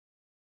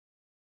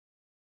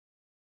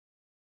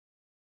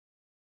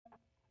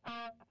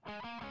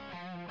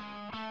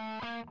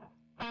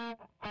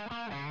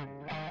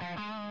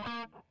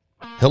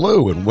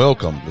Hello and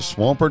welcome to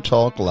Swamper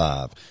Talk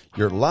Live,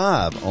 your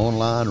live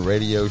online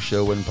radio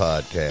show and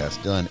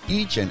podcast done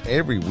each and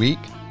every week,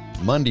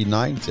 Monday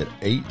nights at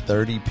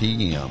 8:30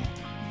 p.m.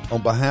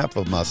 On behalf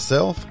of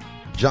myself,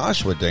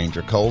 Joshua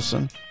Danger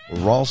Colson,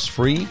 Ross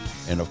Free,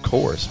 and of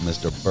course,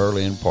 Mr.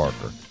 Burleigh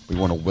Parker, we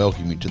want to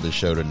welcome you to the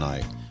show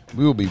tonight.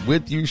 We will be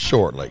with you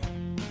shortly.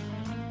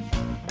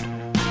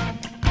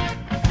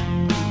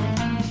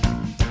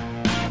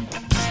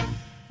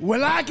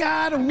 Well, I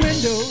got a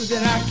window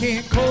that I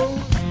can't close.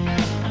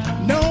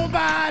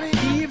 Nobody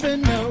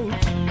even knows.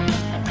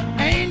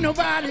 Ain't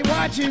nobody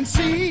watching,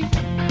 see.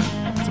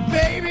 So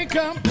baby,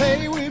 come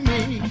play with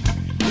me.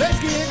 Let's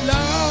get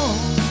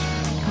lost.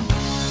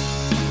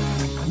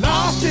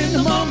 Lost in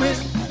the moment,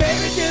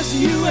 baby, just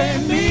you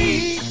and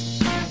me.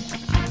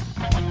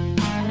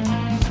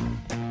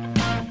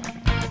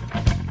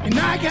 And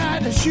I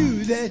got a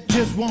shoe that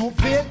just won't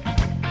fit.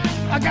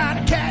 I got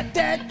a cat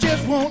that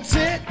just won't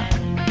sit.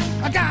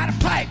 I got a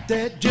pipe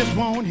that just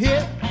won't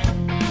hit.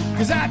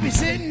 'Cause I'd be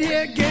sitting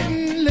here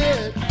getting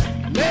lit.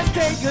 Let's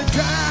take a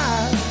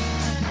drive.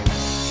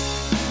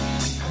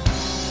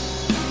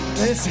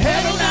 Let's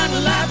head on down to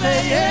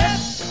Lafayette.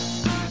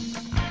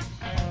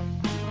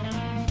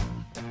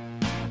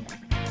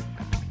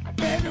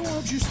 Baby,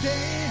 won't you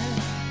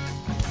stand?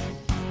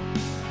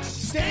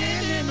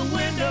 Stand in the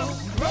window,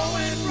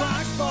 throwing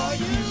rocks for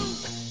you.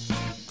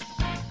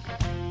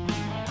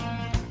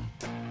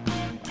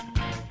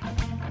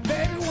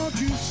 Baby, won't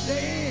you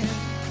stand?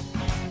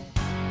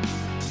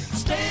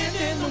 Stand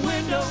in the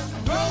window,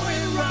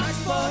 throwing rocks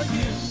for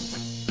you.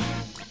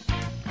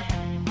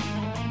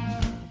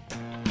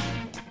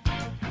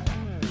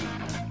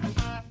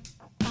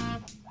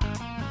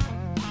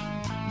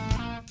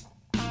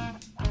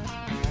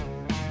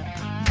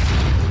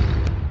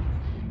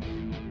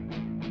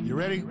 You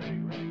ready?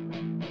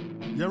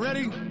 You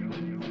ready?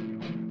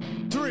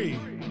 3,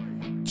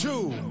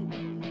 2,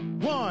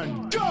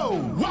 1,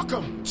 go!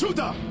 Welcome to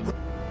the...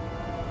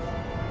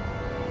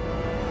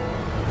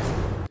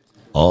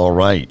 All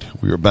right,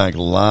 we are back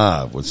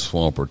live with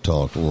Swamper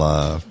Talk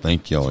Live.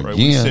 Thank y'all Right,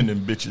 again we sending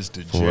bitches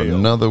to for jail.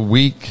 another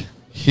week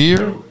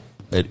here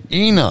at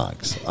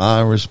Enoch's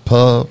Irish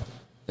Pub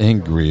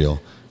and Grill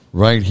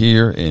right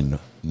here in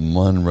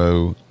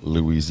Monroe,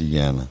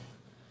 Louisiana.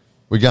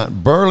 We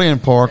got Burleigh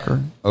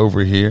Parker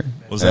over here,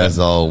 as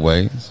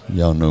always.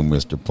 Y'all know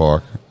Mr.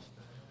 Parker.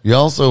 You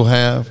also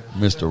have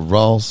Mr.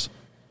 Ross.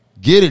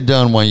 Get it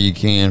done while you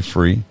can,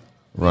 free,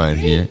 right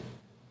here.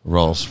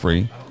 Ross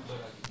Free.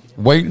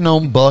 Waiting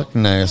on Buck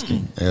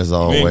Nasty, as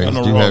always.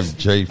 no Do Ross. have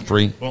Jay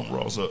Free. Bump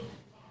Ross up.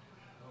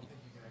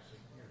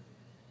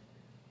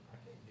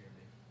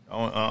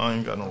 I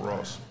ain't got no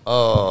Ross.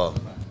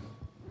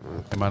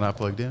 Am I not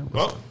plugged in?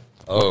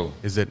 Oh.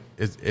 Is it?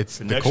 It's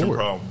the Connection cord.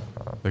 problem.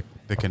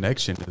 The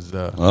connection is.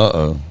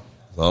 Uh-oh.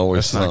 It's always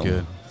That's not something.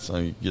 good. So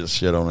you get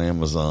shit on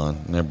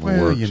Amazon. Never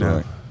Well, works you know.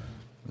 right.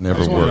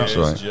 Never works That's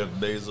right. Jeff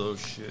Bezos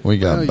shit. We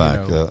got Well, you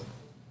back know. up.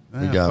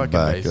 We got fucking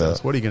back Bezos.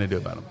 up. What are you going to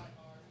do about him?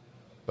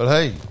 But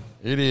hey,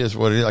 it is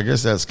what it is. I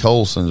guess that's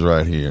Colson's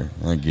right here,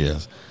 I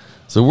guess.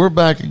 So we're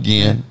back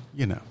again.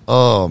 You know.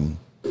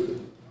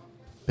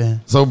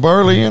 So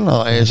Burleigh,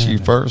 I'll ask you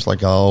first,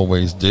 like I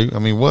always do. I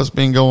mean, what's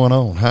been going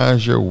on?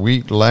 How's your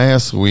week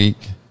last week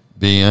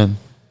been?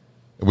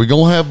 We're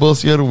going to have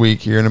Bussy of the Week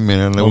here in a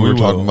minute. I know we were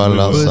talking about it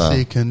outside.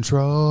 Pussy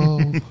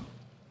control.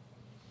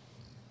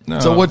 No,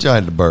 So what you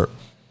had to burp?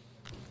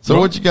 So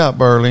what you got,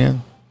 Burleigh?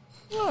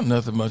 Not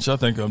nothing much. I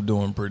think I'm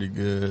doing pretty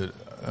good.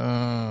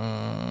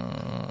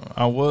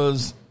 I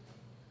was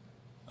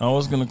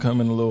going to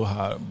come in a little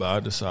hot, but I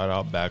decided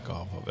I'll back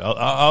off of it.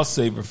 I'll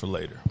save it for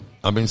later.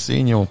 I've been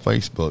seeing you on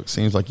Facebook.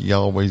 Seems like you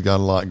always got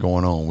a lot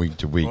going on week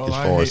to week Well, as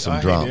far as some I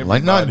hate drama.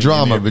 Like not everybody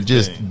drama, and but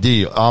just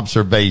everything.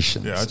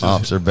 observations. Yeah,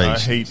 observations. I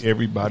hate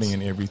everybody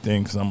and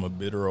everything because I'm a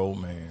bitter old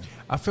man.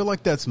 I feel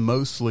like that's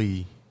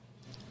mostly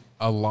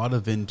a lot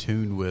of in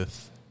tune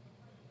with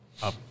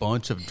a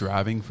bunch of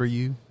driving for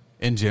you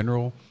in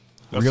general.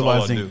 That's all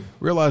I do.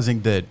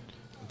 Realizing that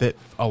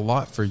a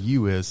lot for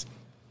you is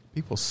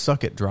people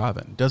suck at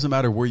driving. Doesn't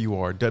matter where you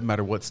are. Doesn't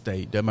matter what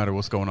state. Doesn't matter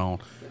what's going on.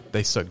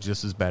 They suck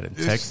just as bad in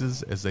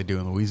Texas as they do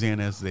in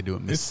Louisiana, as they do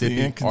in It's the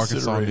Mississippi, Arkansas, New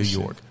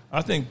inconsideration. York.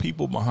 I think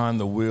people behind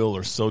the wheel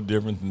are so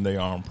different than they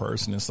are in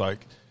person. It's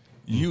like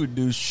you would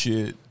do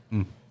shit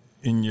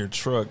in your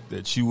truck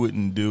that you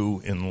wouldn't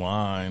do in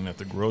line at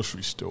the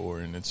grocery store,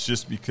 and it's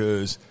just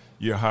because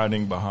you're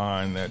hiding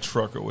behind that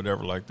truck or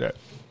whatever like that.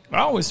 I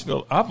always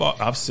feel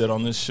I've said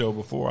on this show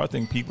before, I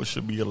think people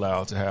should be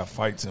allowed to have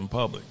fights in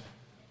public.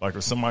 Like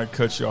if somebody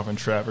cuts you off in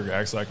traffic or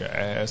acts like an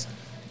ass,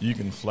 you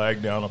can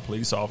flag down a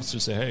police officer,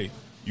 say, hey,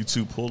 you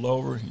two pulled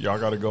over, y'all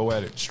got to go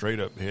at it straight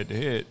up, head to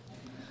head,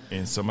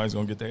 and somebody's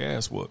going to get their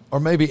ass whooped. Or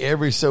maybe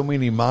every so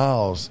many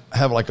miles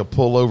have like a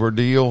pullover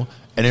deal,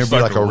 and it'd be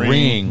like like a a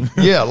ring. ring.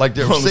 Yeah, like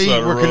the On the see, side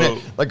of the we're road.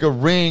 connect, like a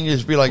ring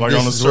is be like Like this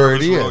on a is where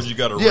it service is. road, you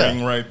got a Yeah.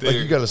 ring right there. Like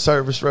you got a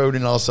service road,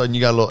 and all of a sudden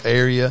you got a little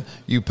area.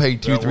 You pay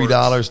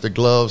 $2-3. works. The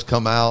gloves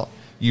come out.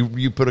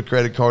 You put a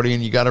credit card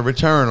in, you got to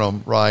return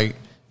them, right?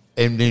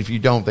 And then if you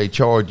don't, they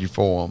charge you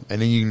for them,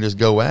 and then you can just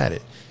go at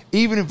it.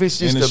 Even if it's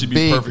just and it a should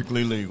big, be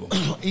perfectly legal.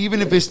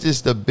 even if it's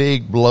just a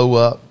big blow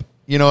up,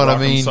 you know what I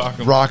mean?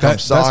 Rock'em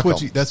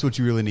Rock'em That's what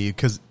you really need,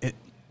 because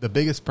the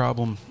biggest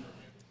problem,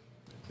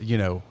 you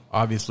know,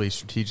 obviously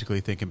strategically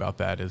thinking about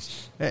that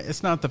is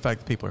it's not the fact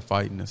that people are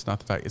fighting. It's not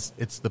the fact.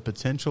 It's the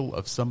potential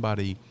of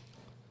somebody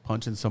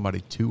punching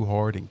somebody too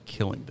hard and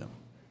killing them,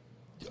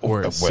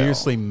 or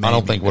seriously. Maybe I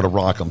don't think with a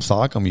Rock'em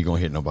Sock'em you're gonna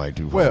hit nobody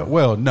too hard.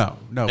 Well, no.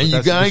 And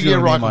you gotta get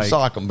Rock'em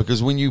Sock'em,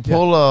 because when you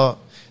pull up,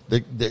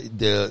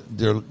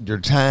 their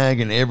tag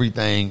and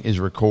everything is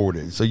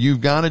recorded, so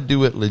you've got to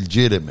do it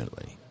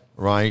legitimately,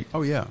 right?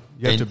 Oh yeah.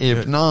 And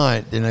if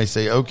not, then they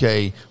say,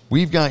 okay,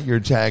 we've got your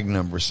tag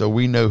number, so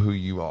we know who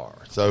you are.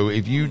 So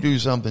if you do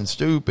something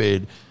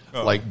stupid,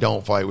 like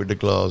don't fight with the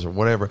gloves or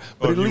whatever,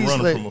 but at you're least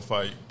running from a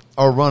fight.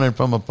 Or running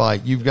from a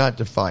fight, you've got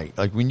to fight.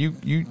 Like when you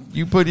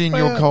put in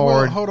your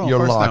card, hold on, you're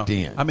first locked now,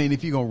 in. I mean,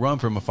 if you're going to run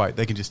from a fight,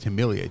 they can just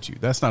humiliate you.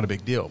 That's not a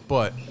big deal.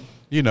 But,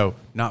 you know,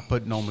 not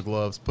putting on the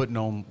gloves, putting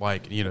on,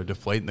 like, you know,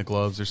 deflating the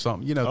gloves or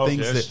something, you know,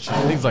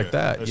 things like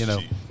that, you know,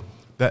 cheap.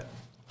 that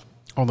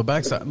on the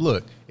backside.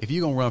 Look, if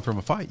you're going to run from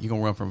a fight, you're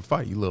going to run from a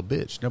fight, you little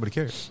bitch. Nobody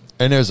cares.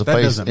 And there's a That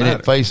face, doesn't and matter.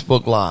 it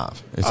Facebook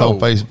Live. It's on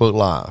Facebook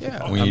Live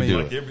Yeah, when I you mean, do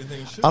like it.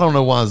 Everything should. I don't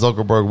know why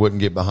Zuckerberg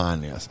wouldn't get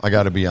behind this. I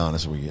got to be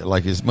honest with you.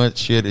 Like as much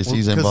shit as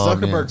he's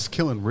involved Zuckerberg's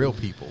killing real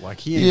people. Like,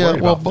 he ain't Yeah,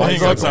 worried well, about but He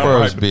ain't got time for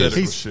Zuckerberg's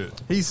hypothetical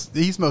busy. shit.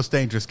 He's most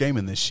dangerous game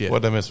in this shit.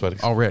 What did I miss, buddy?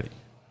 Already.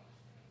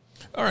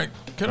 All right.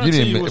 Can I You tell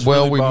didn't. you what's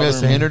Well, really we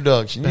missed the bothering me?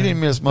 introduction. You didn't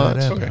miss much.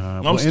 Okay.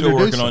 I'm still introduce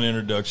working him. on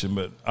introduction,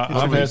 but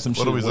I've had some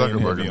shit What are we weighing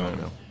Zuckerberg heavy right on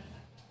me. now?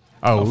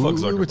 Oh, fuck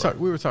we were Zuckerberg.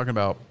 we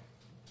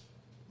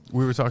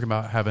were talking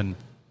about having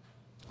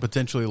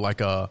potentially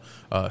like a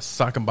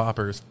sock and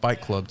boppers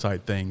fight club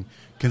type thing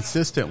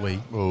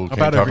consistently. Oh,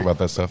 can't talk about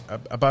that stuff.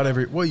 About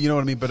every, well, you know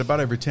what I mean. But about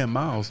every 10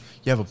 miles,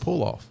 you have a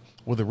pull off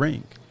with a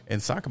ring,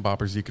 and sock and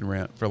boppers you can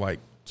rent for like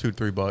 $2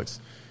 to $3,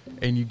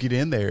 and you get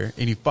in there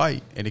and you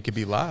fight, and it could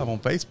be live on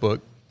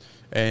Facebook.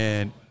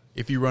 And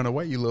if you run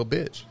away, you little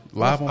bitch.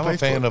 Live on I'm Facebook. a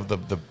fan of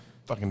the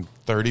fucking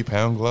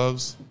 30-pound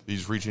gloves. You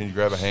just reach in, you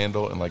grab a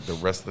handle, and like the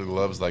rest of the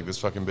gloves like this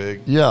fucking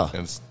big. Yeah.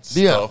 And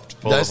Yeah. stuffed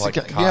full That's of like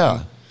the cotton. yeah.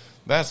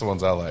 That's the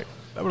ones I like.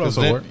 That would 'Cause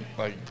also then, work.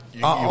 Like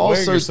you I wear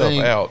also yourself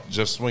think- out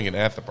just swinging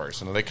at the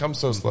person, and they come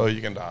so slow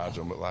you can dodge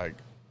them. But like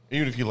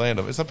even if you land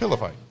them, it's a pillow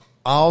fight.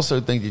 I also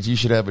think that you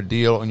should have a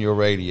deal on your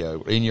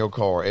radio, in your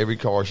car. Every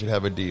car should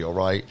have a deal,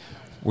 right?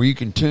 Where you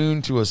can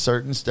tune to a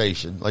certain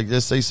station. Like,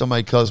 let's say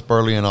somebody cuts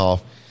Burleon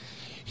off.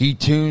 He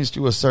tunes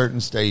to a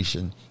certain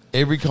station.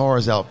 Every car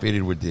is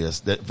outfitted with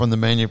this, that from the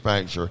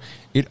manufacturer.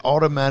 It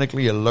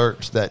automatically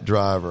alerts that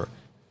driver,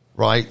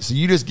 right? So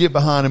you just get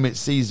behind them, it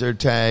sees their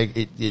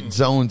tag, it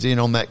zones in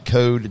on that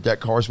code that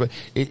car's,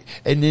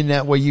 and then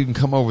that way you can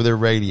come over their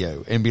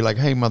radio and be like,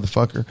 hey,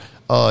 motherfucker,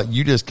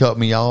 you just cut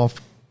me off.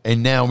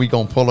 And now we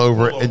going to pull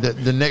over. And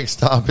the next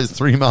stop is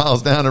 3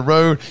 miles down the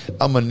road.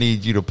 I'm going to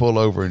need you to pull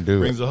over and do it.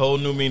 Brings a whole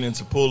new meaning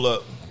to pull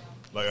up.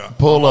 Like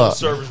Pull I'm on up. the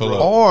service Pull road.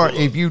 up. Or Pull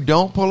up. if you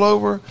don't pull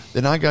over,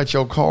 then I got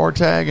your car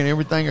tag and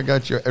everything. I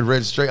got your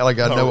registration. Like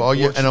I know all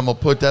you, and I'm going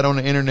to put that on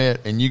the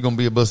internet, and you're going to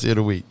be a bussy of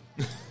the week.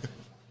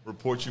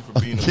 Report you for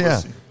being a Yeah.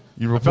 pussy.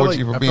 You I feel report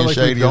you for I being feel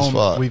shady as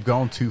fuck. We've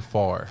gone too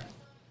far.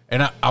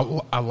 And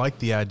I like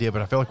the idea,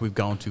 but I feel like we've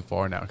gone too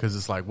far now, because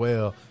it's like,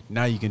 well,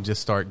 now you can just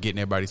start getting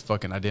everybody's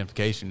fucking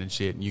identification and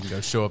shit, and you can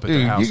go show up at their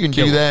Dude, house. you can and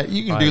kill do them. that.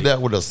 You can do Like,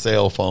 that with a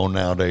cell phone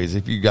nowadays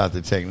if you got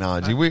the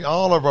technology.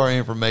 All of our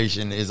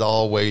information is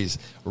always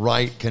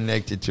right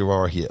connected to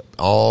our hip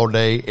all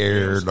day,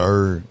 air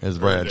day, as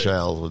Brad day.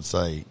 Childs would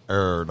say,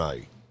 air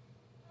day.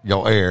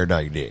 Your air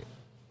day dick.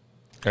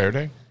 Air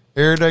day.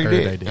 Air day Air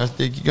day dick. dick. That's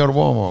the dick you go to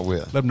Walmart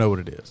with. Let them know what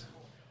it is.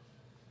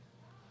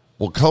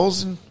 Well,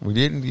 Colson, we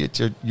didn't get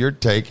your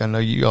take. I know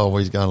you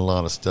always got a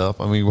lot of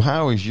stuff. I mean,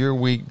 how has your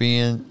week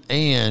been?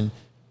 And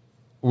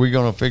we're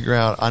going to figure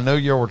out. I know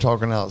y'all were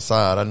talking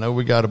outside. I know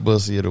we got a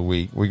bussy of the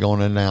week. We're going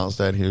to announce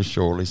that here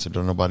shortly, so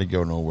don't nobody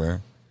go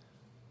nowhere.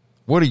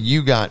 What do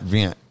you got,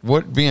 vent?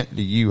 What vent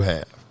do you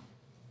have?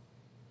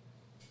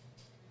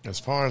 As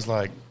far as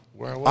like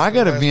where was I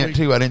got a last vent, week?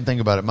 too. I didn't think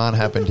about it. Mine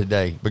happened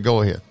today, but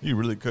go ahead. He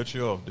really cut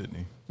you off, didn't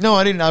he? No,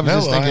 I didn't. I was No,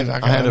 just thinking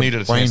I had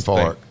needed a brain chance to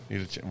fart.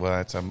 think. Well,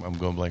 that's, I'm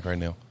going blank right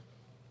now.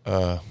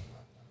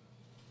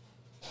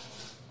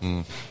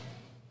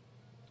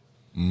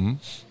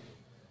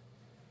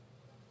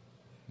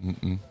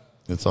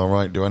 It's all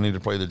right. Do I need to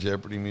play the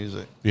Jeopardy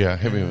music? Yeah,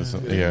 hit me with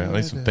some. Yeah, I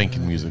need some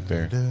thinking music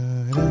there.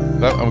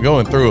 I'm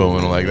going through them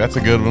and I'm like, that's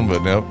a good one,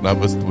 but nope, not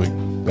Bussy of the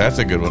Week. That's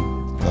a good one.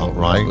 All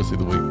right. Not Bussy of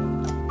the Week.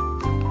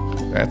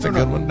 That's a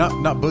good one.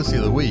 Not bussy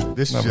of the week.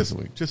 This Not is bussy of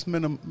the week. just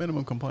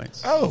minimum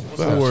complaints. Oh,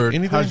 Or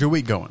anything? how's your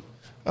week going?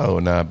 Oh,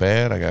 not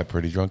bad. I got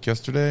pretty drunk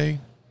yesterday.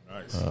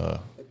 Nice.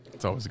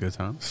 It's always a good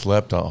time.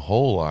 Slept a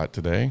whole lot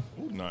today.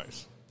 Ooh,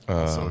 nice.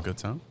 Also a good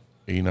time.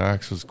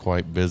 Enox was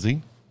quite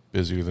busy.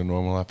 Busier than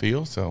normal, I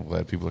feel. So I'm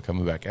glad people are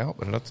coming back out.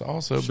 But that's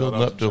also Shout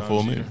building out up to a John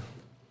full Jeter. moon.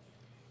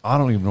 I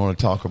don't even want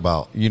to talk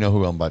about. You know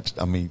who I'm about.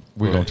 I mean,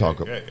 we're going to talk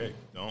about. Hey,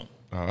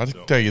 I'll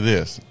just tell you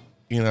this.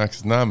 Enoch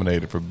is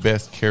nominated for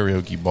Best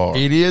Karaoke Bar.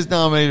 It is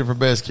nominated for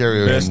best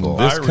karaoke Best bar.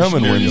 This Irish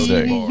coming karaoke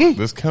Wednesday. bar.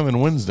 This coming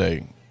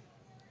Wednesday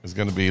is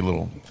going to be a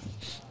little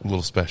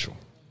special.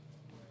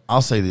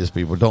 I'll say this,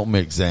 people: don't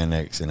mix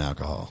Xanax and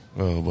alcohol.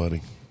 Oh,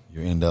 buddy.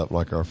 You end up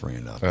like our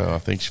friend out there. I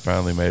think she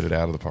finally made it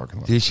out of the parking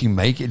lot. Did she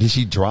make it? Did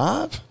she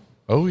drive?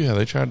 Oh yeah,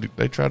 they tried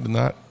to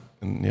not.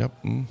 And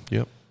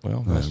yep.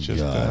 Well, that's just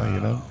God. you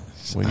know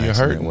It's when an you're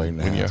accident hurting, waiting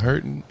to when you're happen.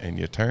 hurting, and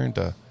you turn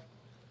to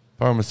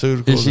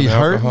pharmaceuticals Is she and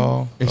hurting?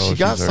 alcohol. If she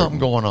got she's something hurting.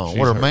 going on, She's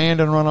what her hurting. man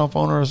done run off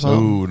on her or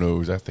something?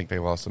 No. I think they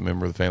lost a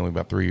member of the family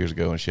about 3 years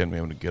ago, and she hadn't been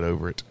able to get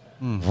over it.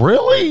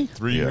 Really?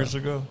 3 years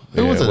ago.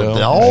 Who was it, a well,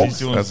 dog? She's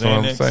doing That's what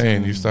I'm Xanax saying.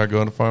 and- You start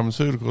going to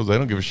pharmaceuticals, they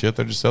don't give a shit.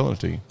 They're just selling it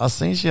to you. I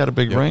seen she had a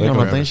big Yeah, ring they on.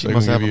 gonna I think have- she they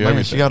must gonna have a give you man.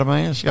 everything. She got a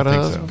man. She got a I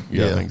think husband. so.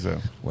 Yeah, I think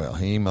so. Well,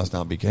 he must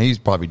not be. He's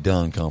probably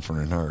done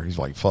comforting her. He's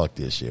like, "Fuck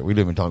this shit." We've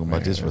been talking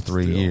about this for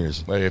 3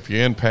 years. Hey, if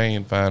you're in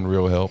pain, find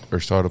real help or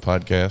start a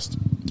podcast.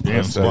 Damn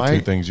That's the right.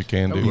 two things you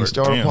can do. You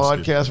start a Damn,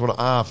 podcast with an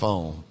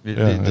iPhone. Yeah,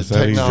 the that's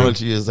how you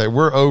technology is that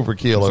we're overkill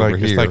It's over like,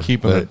 here. it's like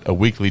keeping but- a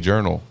weekly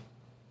journal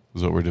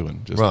is what we're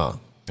doing. Just Right.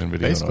 in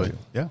video and Basically, audio.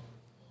 yeah.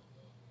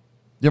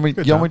 You want me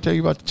Good to time. tell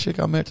you about the chick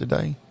I met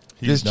today?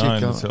 He's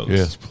dying to this chick, tell us.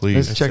 Yes,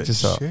 please. let's check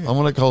this out. Shit. I'm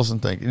gonna let Colson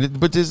think.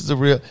 But this is the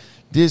real.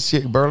 This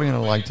chick, Berlin,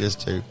 will like this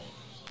too.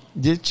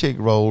 This chick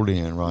rolled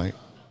in right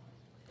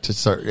to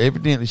start.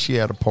 Evidently, she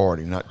had a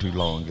party not too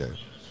long ago,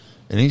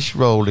 and then she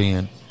rolled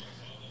in,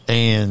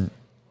 and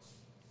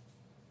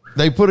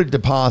they put a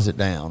deposit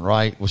down.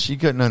 Right. Well, she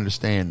couldn't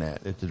understand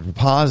that if the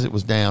deposit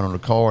was down on the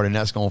card, and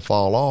that's gonna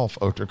fall off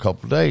after a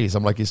couple of days.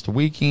 I'm like, it's the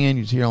weekend.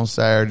 You're here on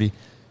Saturday.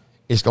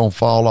 It's gonna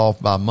fall off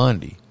by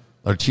Monday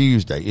or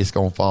Tuesday. It's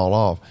gonna fall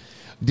off.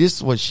 This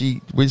is what she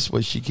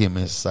came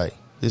in to say.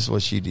 This is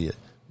what she did.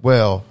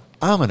 Well,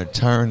 I'm an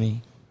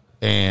attorney,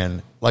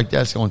 and like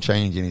that's gonna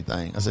change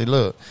anything. I say,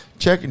 look,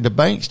 the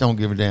banks don't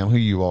give a damn who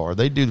you are.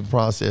 They do the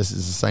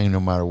processes the same no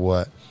matter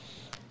what.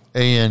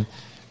 And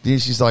then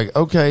she's like,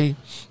 okay,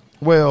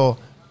 well,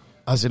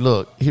 I said,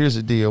 look, here's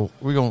the deal.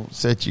 We're gonna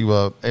set you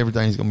up.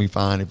 Everything's gonna be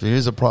fine. If there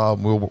is a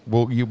problem,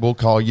 we'll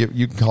call you.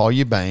 You can call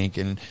your bank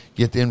and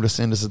get them to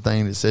send us a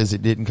thing that says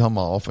it didn't come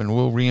off, and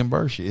we'll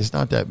reimburse you. It's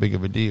not that big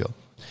of a deal.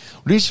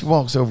 Well, then she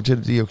walks over to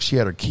the deal. She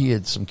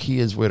had some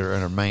kids with her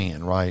and her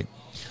man, right?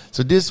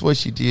 So this is what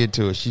she did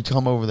to us. She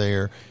come over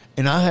there,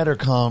 and I had her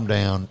calm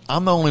down.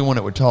 I'm the only one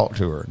that would talk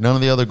to her. None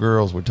of the other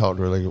girls would talk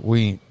to her.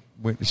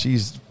 Like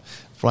she's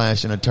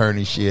flashing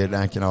attorney shit and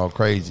acting all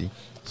crazy.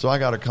 So I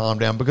got to calm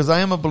down because I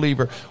am a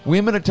believer.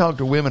 Women that talk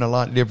to women a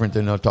lot different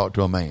than they'll talk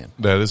to a man.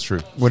 That is true.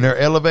 When they're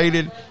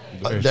elevated,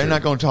 Very they're true.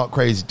 not going to talk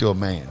crazy to a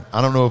man.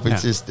 I don't know if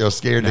it's No. just they're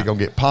scared No. they're going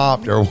to get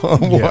popped or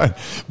what,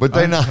 but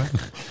they're not.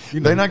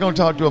 They're not going to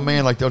talk to a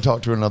man like they'll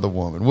talk to another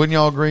woman. Wouldn't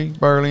y'all agree,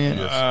 Berlin?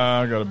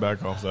 I got to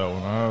back off that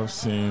one. I've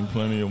seen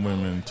plenty of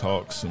women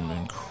talk some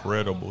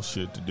incredible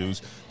shit to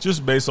dudes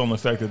just based on the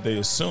fact that they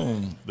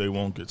assume they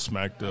won't get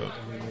smacked up.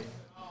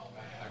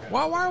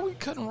 Why are we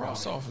cutting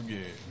Ross off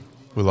again?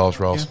 We lost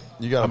Ross.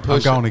 You got to I'm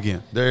push. gone it.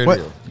 again. There it What?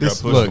 is.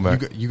 This, push look, them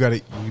back. you got to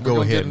go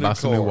gonna ahead get a and new buy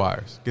some new cord.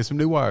 wires. Get some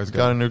new wires.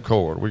 Got a Guys. new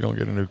cord. We're gonna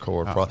get a new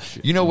cord. Oh,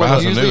 You know what? Buy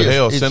some Usually new.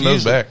 Hell, it's send those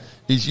usually- back.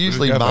 It's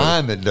usually got those?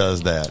 mine that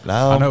does that.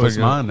 I know it's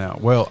figure- mine now.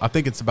 Well, I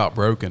think it's about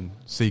broken.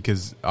 See,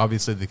 because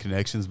obviously the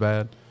connection's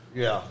bad.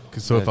 Yeah.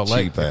 So if I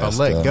let cheap-ass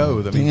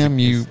go, stuff. that means damn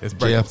you, it's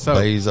breaking. Jeff So,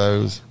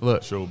 Bezos.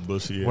 Look, Show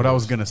bushy. what I ass.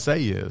 was going to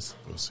say is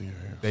Pussy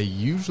hair. they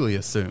usually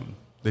assume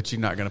that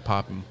you're not going to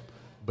pop them,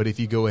 but if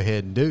you go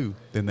ahead and do,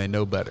 then they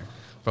know better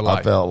for I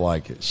life. felt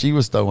like it. She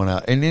was throwing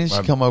out, and then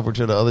she come over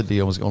to the other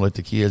deal and was going to let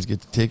the kids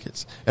get the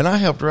tickets. And I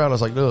helped her out. I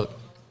was like, look,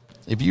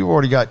 if you've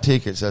already got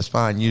tickets, that's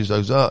fine. Use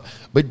those up.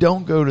 But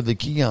don't go to the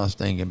kiosk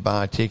thing and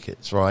buy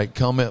tickets, right?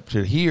 Come up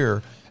to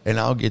here, and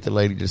I'll get the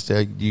lady to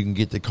say you can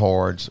get the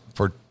cards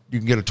for, you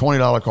can get a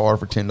 $20 card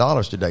for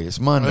 $10 today. It's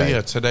Oh, Monday.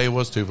 yeah, today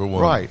was 2 for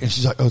 1. Right. And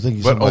she's like, oh, thank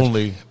you so But much.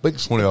 only but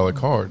 $20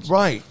 cards.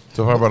 Right.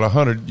 So if I bought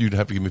 100, you'd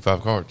have to give me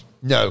 5 cards.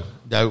 No,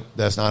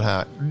 that's not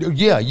how.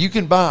 Yeah, you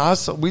can buy.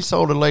 We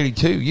sold a lady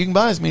 2. You can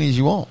buy as many as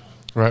you want.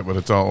 Right, but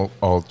it's all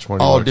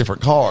 20. All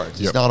different cards.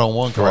 It's Yep. not on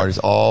one card. Correct. It's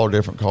all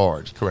different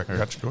cards. Correct. I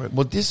got you. Go ahead.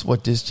 Well, this is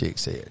what this chick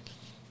said.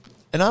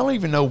 And I don't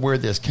even know where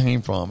this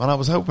came from. And I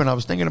was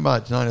thinking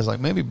about it tonight. I was like,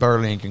 maybe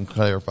Berlin can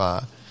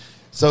clarify.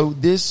 So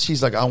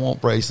she's like, I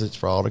want bracelets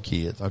for all the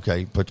kids.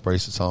 Okay, put the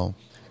bracelets on.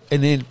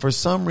 And then for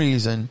some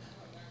reason,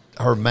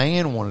 her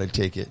man wanted a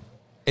ticket.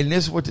 And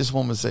this is what this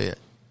woman said.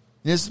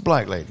 This is a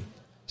black lady.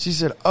 She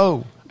said,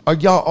 oh, are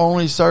y'all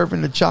only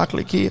serving the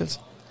chocolate kids?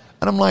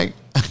 And I'm like,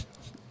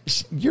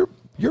 you're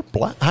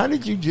black. How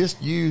did you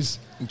just use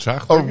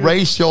Chocolate a kids?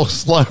 racial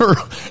slur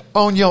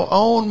on your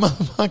own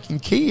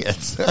motherfucking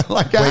kids?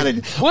 Like,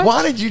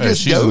 why did you Hey,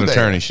 just she's go an there?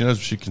 attorney. She knows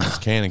what she can and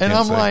And can't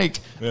I'm say. like,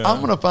 I'm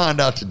going to find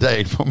out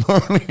today from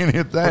Berlin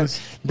if that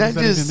does just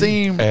even mean?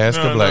 seemed Ask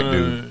a black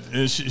dude.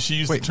 And she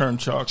used the term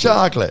chocolate.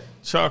 chocolate.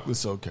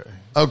 Chocolate's okay.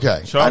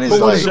 Okay. Chocolate- I didn't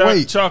But say,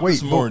 wait,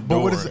 chocolate's more but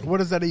adoring. what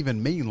does that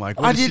even mean? Like,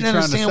 what I is she didn't trying to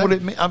understand say? what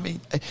it meant. I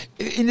mean,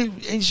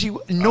 and she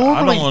I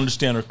normally don't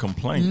understand her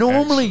complaint.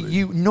 Normally, actually.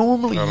 you I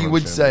don't would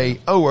understand say,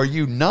 "Oh, are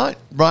you not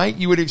right?"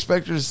 You would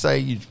expect her to say,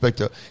 "You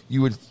expect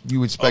you would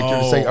expect her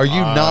to say, "Are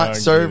you I not get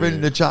serving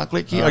it. the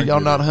chocolate key? I Are y'all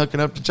get not it. hooking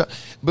up the chocolate?"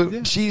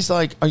 But she's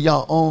like, "Are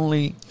y'all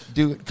only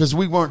doing?" Because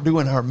we weren't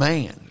doing her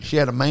man. She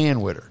had a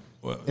man with her,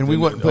 Well, and we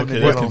then- wasn't putting okay,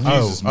 it that on.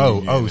 confuses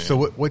me. So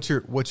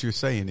what you're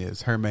saying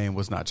is her man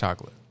was not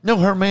chocolate. No,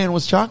 her man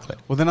was chocolate.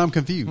 Well, then I'm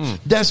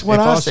confused. That's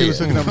what If I all she was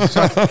said. hooking up with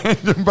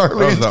chocolate, Burley That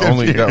was is the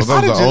only. That was, confused.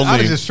 that was the I'd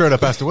only. just straight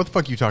up asked her, "What the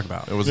fuck are you talking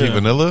about?" Was he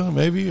vanilla?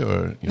 Maybe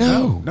or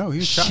No, he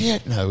was chocolate.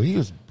 shit. No, he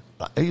was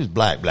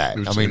black.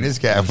 was I mean, this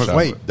guy was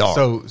Wait, dark.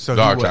 so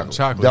Dark he wasn't chocolate.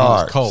 chocolate. Dark.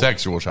 He was cold.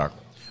 sexual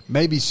chocolate.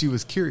 Maybe she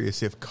was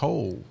curious if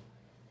cold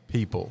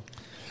people.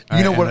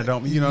 You know and what? I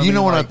don't- You know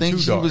mean? what I Like, think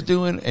too she dark. was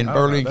doing, and I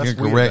don't Burley know. can That's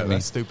weird, correct though. me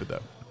That's stupid though.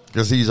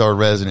 because he's our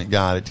resident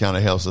guy that kind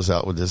of helps us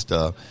out with this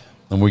stuff,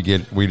 and we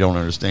don't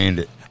understand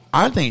it.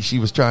 I think she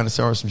was trying to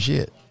sell her some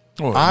shit.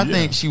 Well, I yeah.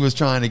 think she was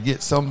trying to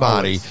get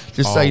somebody Always.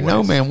 to say, "No,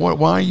 Always. man,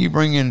 why are you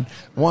bringing?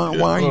 Why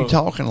are you well,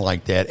 talking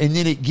like that?" And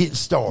then it gets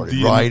started,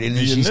 The- right? And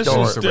then the she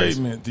initial starts.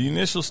 The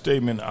initial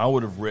statement, I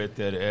would have read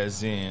that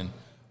as in,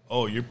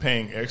 "Oh, you're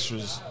paying extra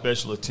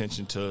special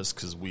attention to us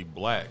because we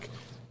black."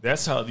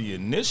 That's how the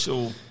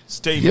initial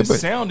statement Yeah, but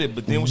sounded.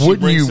 But then when she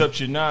wouldn't brings you- up,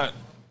 "You're not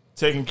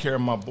taking care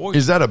of my boy,"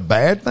 Is that a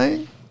bad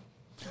thing?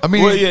 I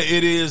mean, well, yeah,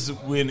 it is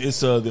when it's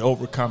the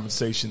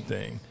overcompensation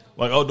thing.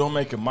 Like, oh, don't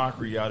make a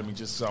mockery out of me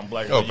just because I'm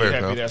black. Oh, Are you fair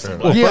happy enough, that's fair a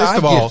enough. black? Yeah, First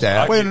of I all, get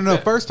that. wait, I no. get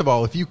that. First of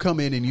all, if you come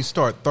in and you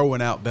start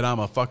throwing out that I'm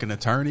a fucking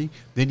attorney,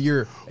 then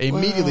you're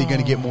immediately going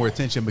to get more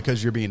attention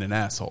because you're being an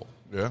asshole.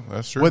 Yeah,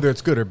 that's true. Whether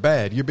it's good or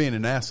bad, you're being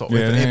an asshole.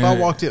 Yeah, if I yeah.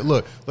 walked in,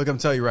 look, I'm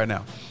telling you right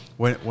now,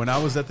 when I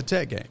was at the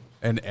Tech game,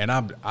 and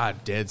I'm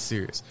dead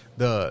serious.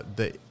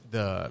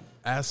 The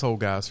asshole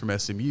guys from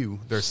SMU,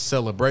 their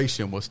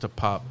celebration was to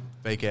pop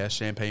fake ass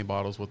champagne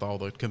bottles with all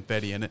the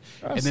confetti in it,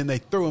 and then they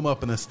threw them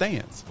up in the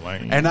stands.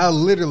 Lame. And I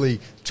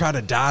literally tried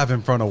to dive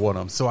in front of one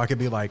of them so I could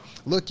be like,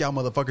 "Look, y'all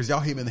motherfuckers, y'all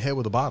hit me in the head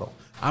with a bottle.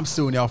 I'm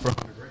suing y'all for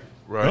 $100,000.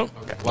 right.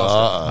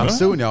 I'm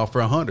suing y'all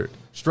for $100,000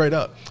 straight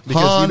up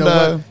because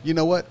Hondo. you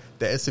know what?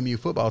 The SMU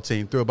football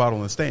team threw a bottle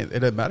in the stands. It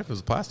doesn't matter if it was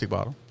a plastic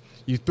bottle.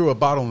 You threw a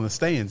bottle in the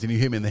stands and you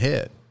hit me in the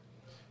head.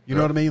 You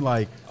know what I mean?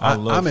 Like I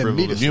love I'm frivolous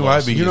immediately. You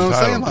might be You know what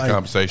I'm saying? entitled to Like,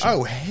 compensation.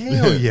 oh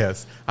hell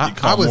yes! I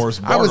call Morris was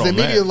Bart on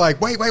immediately that.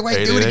 like, wait, do it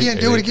 888, again,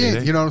 do it again.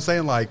 888. You know what I'm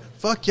saying? Like,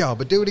 fuck y'all,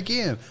 but do it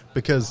again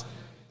because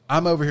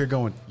I'm over here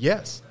going,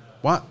 yes.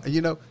 Why?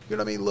 You know what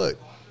I mean? Look,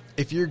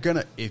 if you're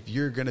gonna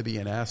be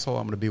an asshole,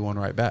 I'm gonna be one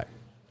right back.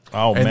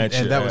 I'll match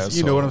And your that was,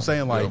 you know what I'm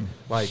asshole. saying?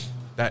 Like,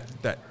 Yeah.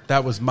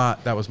 that was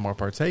my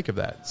partake of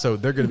that. So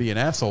they're going to be an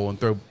asshole and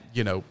throw.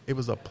 You know, it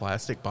was a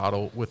plastic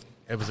bottle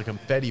it was a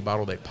confetti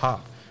bottle they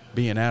popped.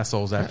 Being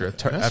assholes after a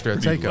pretty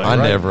takeover. lame. I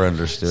right? never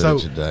understood So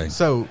it today.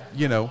 So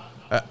you know,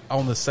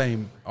 on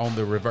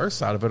the reverse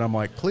side of it, I'm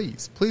like,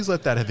 please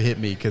let that have hit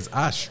me because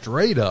I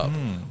straight up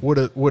would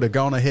have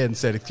gone ahead and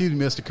said, "Excuse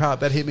me, Mr.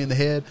 Cop, that hit me in the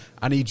head.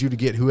 I need you to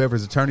get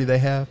whoever's attorney they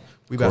have.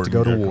 We about to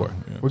go to Gordon war.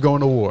 Gekko, yeah. We're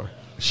going to war."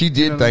 She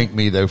did thank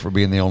me though for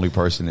being the only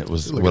person that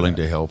was Look at willing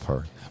that. to help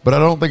her. But I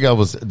don't think I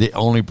was the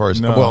only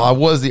person. No. Well, I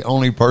was the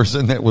only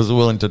person that was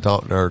willing to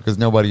talk to her because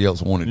nobody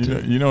else wanted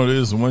to. You know what it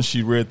is? Once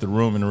she read the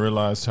room and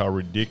realized how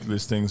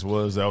ridiculous things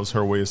was, that was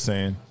her way of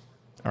saying,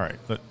 "All right,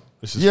 let's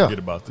just Yeah. forget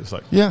about this."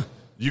 Like, Yeah.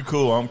 you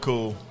cool, I'm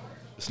cool.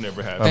 It's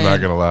never happened. I'm not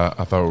gonna lie.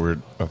 I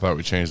thought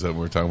we changed that when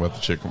we were talking about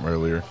the chick from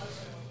earlier.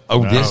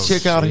 Oh, this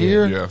chick out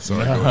here? Yeah,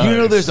 sorry. go You ahead.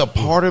 know, there's a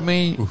part of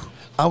me.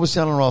 I was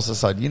telling Ross, I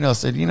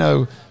said,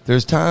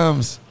 there's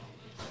times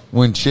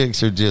when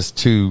chicks are just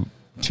too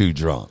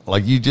drunk.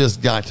 Like you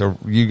got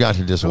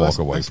to just walk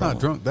away That's from not them.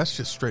 drunk. That's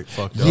just straight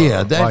fucked up.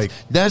 Yeah, Like,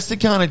 that's the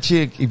kind of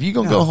chick. If you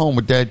gonna go home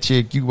with that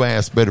chick, you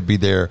ass better be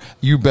there.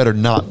 You better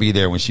not be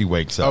there when she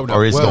wakes up, no.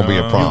 or it's Well, gonna be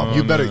a problem.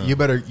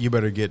 You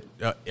better get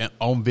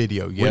on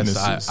video. Yes,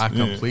 Witnesses, I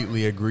yeah.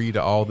 completely agree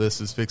to all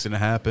this is fixing to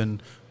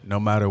happen. No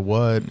matter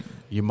what,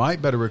 you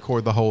might better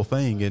record the whole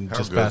thing and How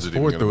just good is fast it even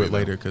forward gonna through be, it though?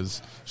 later.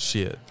 Because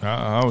shit.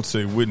 I would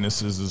say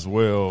witnesses as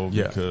well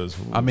Yeah, because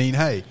I mean,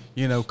 hey,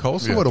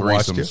 Colson Yeah, would have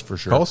watched threesomes it for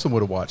sure. Colson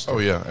would have watched it. Oh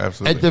yeah,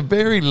 absolutely. At the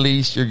very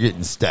least, you're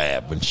getting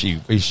stabbed when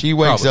she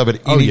wakes Probably. up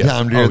at Oh, any yeah.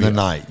 time during Oh, the yeah.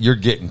 night. You're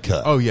getting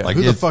cut. Oh yeah, Like,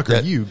 who the it's fuck are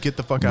that- you? Get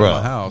the fuck out Bruh.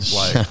 of my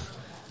house! Like,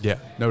 yeah,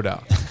 no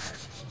doubt.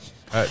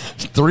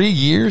 3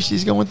 years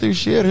she's going through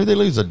shit. Who they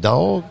lose a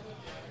dog?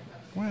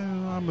 Well,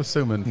 I'm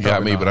assuming. You got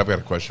probably me, not. but I've got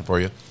a question for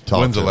you. Talk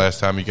When's to the me. last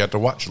time you got to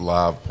watch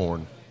live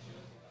porn?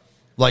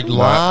 Like Not-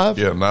 live?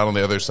 Yeah, not on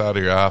the other side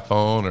of your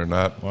iPhone or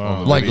not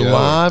on the Like video.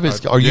 live?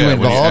 Are you Yeah, when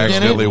involved in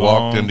accidentally it?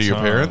 walked into your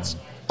Long parents?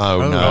 Oh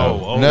no,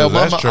 no. no!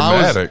 That's my-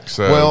 traumatic,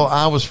 so- well,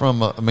 I was from.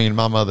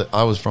 My mother.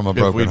 I was from a If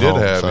broken we did home,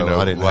 have, so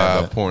I didn't have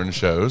live that. porn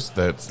shows,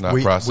 that's not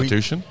We-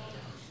 prostitution.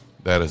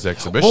 That is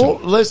exhibition. Well,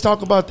 let's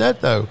talk about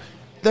that though.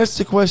 That's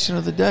the question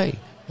of the day.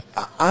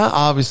 I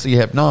obviously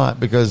have not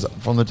because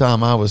from the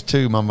time I was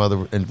 2, my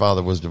mother and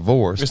father was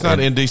divorced. it's not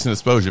And- indecent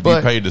exposure. If you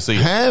But paid to see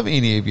it. have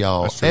any of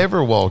y'all That's true.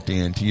 ever walked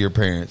in to your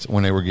parents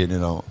when they were getting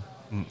it on?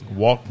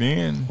 Walked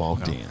in.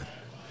 Walked in.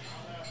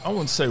 I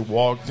wouldn't say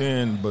walked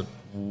in, but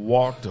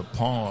walked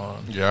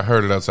upon. Yeah, I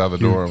heard it outside the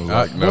door. And was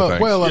like, no,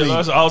 thanks. well, I Yeah,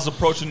 mean, I was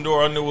approaching the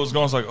door. I knew what was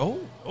going. I was like, oh,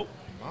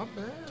 my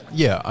bad.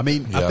 yeah, I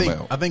mean,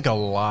 Yeah, I think a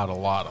lot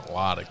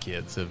of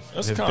kids have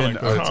That's been. kinda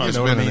common. It's you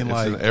know what I been mean?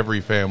 it's in Like,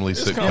 every family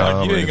It's sitcom. kind of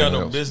like you or ain't got anything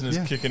no else. business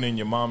Yeah. kicking in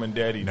your mom and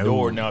daddy No.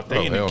 door. Now if they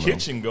Oh, in the hell no.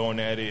 kitchen going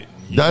at it,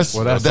 you That's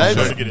Well, that's that's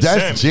something. Get a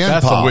sandwich. Gen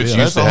That's Pop. Which That's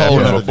used to a whole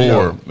happen other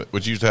deal. before.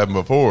 Which used to happen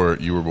before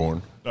you were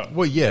born.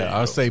 well, yeah, I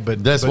would say,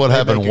 but That's but what they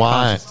happened. make a Why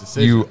conscious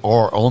decision. you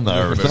are on the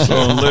earth?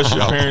 So unless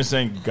your parents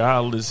ain't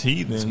godless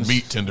heathens,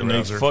 Meat and they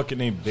tenderizer. fucking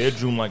in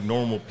bedroom like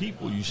normal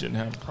people, you shouldn't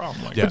have a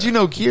problem like Yeah. But you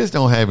know, kids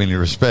don't have any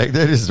respect.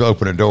 They just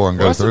open a door and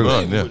go That's the through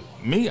thing it.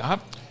 with me,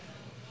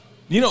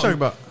 you know, Talk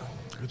about.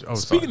 Oh,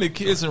 speaking sorry. of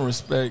kids and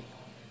respect,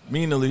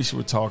 me and Alicia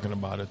were talking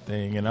about a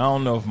thing, and I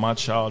don't know if my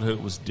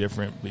childhood was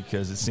different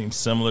because it seems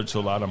similar to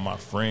a lot of my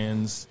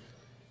friends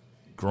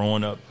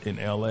growing up in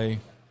L.A.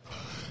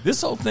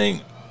 This whole thing,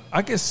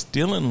 I guess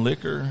stealing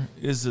liquor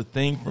is a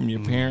thing from your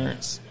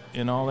parents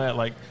and all that.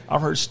 Like,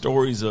 I've heard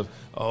stories of,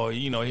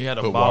 he had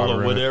a Put bottle water of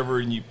in it. whatever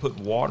and you put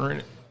water in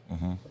it.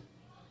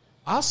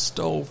 I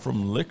stole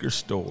from liquor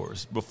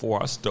stores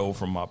before I stole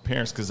from my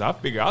parents because I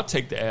figure I'll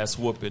take the ass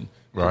whooping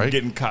from Right.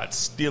 getting caught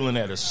stealing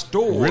at a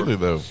store. Really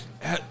though.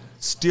 At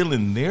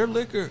stealing their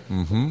liquor,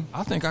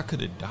 I think I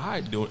could have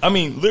died doing. I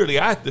mean, literally,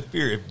 I had to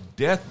fear if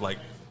death. Like,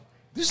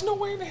 there's no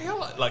way in the hell.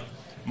 Like,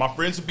 my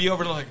friends would be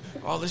over there like,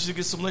 "Oh, let's just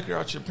get some liquor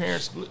out your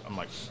parents." I'm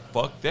like,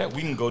 "Fuck that!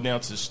 We can go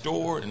down to the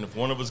store, and if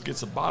one of us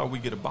gets a bottle, we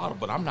get a bottle."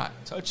 But I'm not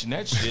touching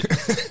that shit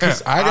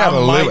because I gotta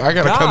live. I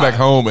gotta come back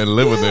home and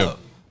live with them.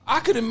 I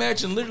could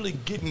imagine literally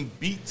getting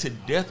beat to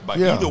death by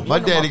Yeah, either one my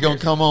of daddy gonna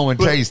parents. come home and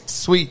But- taste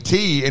sweet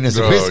tea and it's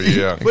a Oh, whiskey.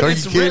 yeah. But Are you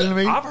it's kidding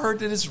real. me? I've heard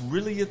that it's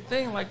really a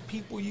thing. Like,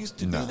 people used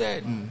to No. do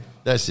that, and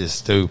That's just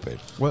stupid.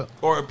 Well,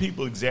 or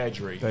people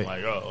exaggerate. They-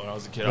 Like, when I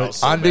was a kid, I was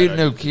so I bad did at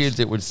know it. kids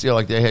that would steal,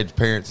 like they had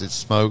parents that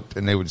smoked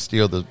and they would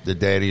steal the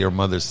daddy or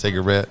mother's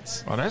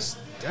cigarettes. Oh, that's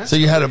So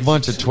you had a crazy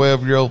bunch of shit.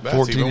 12-year-old, That's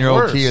even 14-year-old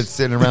worse. kids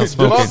sitting around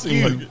Fuck smoking.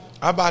 you.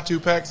 I buy 2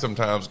 packs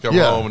sometimes. Come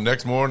Yeah. home and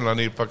next morning I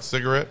need a fucking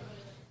cigarette.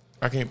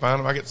 I can't find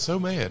them. I get so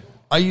mad.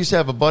 I used to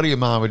have a buddy of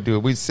mine would do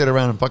it. We'd sit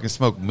around and fucking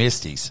smoke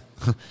Misties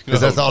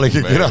because that's Oh, all he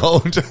could man. get a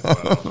hold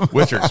of.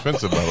 Which are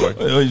expensive, by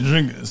the way.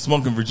 You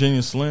smoking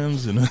Virginia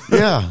Slims and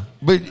Yeah,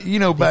 but you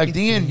know, back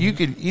then you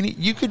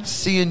could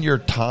send your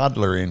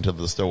toddler into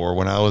the store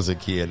when I was a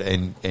kid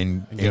and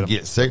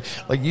get sick.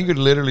 Like, you could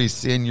literally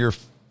send your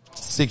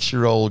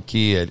 6-year-old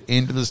kid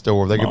into the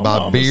store. They could My buy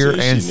mama beer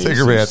said she and needs some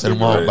cigarettes and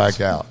walk cigarettes.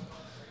 back out.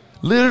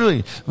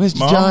 Literally, Mr.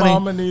 My Johnny.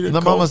 mama needed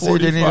the mama Colt said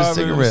they needed a 45 and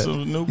cigarette.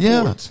 some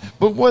Newports. Yeah,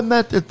 but wasn't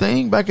that the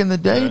thing back in the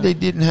day? Yeah. They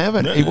didn't have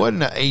it. Yeah. It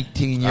wasn't an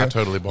 18-year. I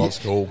totally bought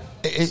Skull.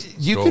 You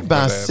Skull could for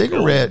buy my dad.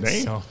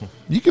 cigarettes. Damn.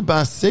 You could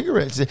buy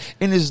cigarettes,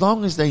 and as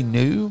long as they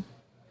knew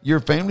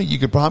your family, you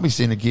could probably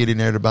send a kid in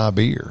there to buy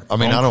beer. I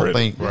mean, On I don't credit,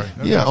 think, Right.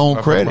 yeah, My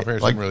on credit,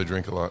 parents like didn't really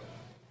drink a lot.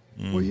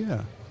 well,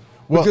 yeah.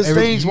 Well, because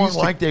things you weren't used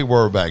to- like they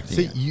were back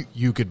then. See,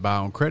 you could buy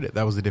on credit.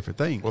 That was a different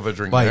thing. Well, they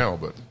drink Like, now,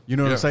 but you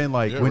know what yeah. I'm saying?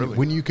 Like, Yeah, when really.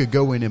 when you could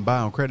go in and buy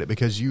on credit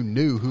because you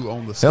knew who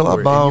owned the Hell, I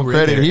store. buy and you on were in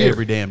credit there here.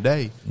 every damn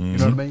day. You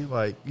know what I mean?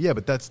 Like, yeah,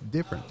 but that's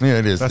different. Yeah,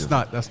 it is That's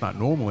different. that's not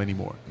normal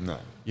anymore. No.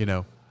 You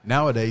know,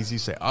 nowadays you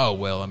say, oh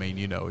well, I mean,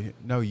 you know,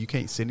 no, you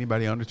can't send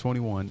anybody under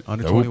 21.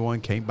 Under Nope. 21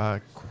 can't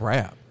buy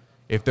crap.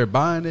 If they're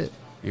buying it,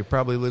 you're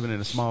probably living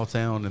in a small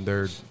town and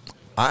they're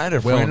I had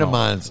a well friend of known.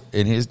 mine's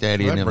and his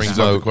daddy Well, and that them brings up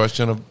the smoked.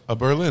 question of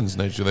Berlin's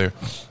nature there.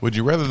 Would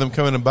you rather them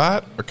come in and buy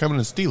it or come in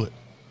and steal it?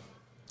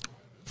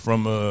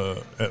 from a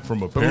a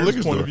parent's liquor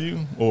point store. of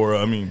view, or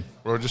I mean,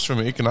 Or just from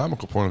an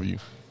economical point of view?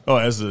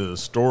 as a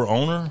store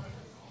owner,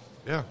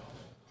 Yeah.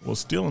 well,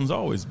 stealing's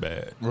always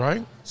bad.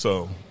 Right?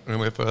 So And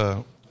with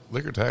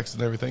liquor tax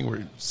and everything,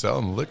 we're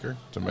selling liquor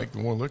to make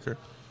more liquor.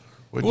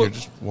 Wouldn't Well, you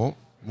just want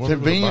more people to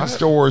buy Convenience it?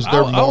 stores,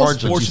 their I was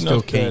margins. fortunate still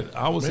enough can't. that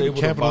I was Maybe able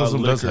to buy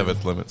capitalism liquor. does have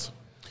its limits.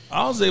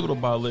 I was able to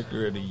buy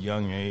liquor at a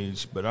young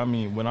age, but I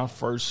mean, when I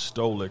first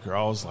stole liquor,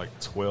 I was like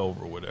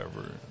 12 or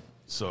whatever.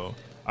 So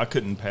I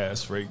couldn't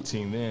pass for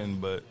 18 then,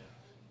 but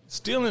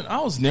stealing, I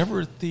was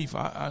never a thief.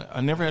 I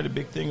never had a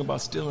big thing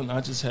about stealing.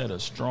 I just had a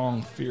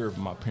strong fear of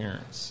my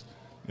parents.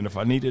 And if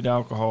I needed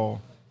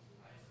alcohol,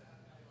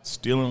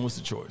 stealing was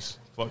the choice.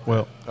 Fuck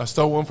well. I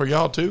stole one for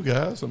y'all too,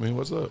 guys. I mean,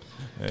 what's up?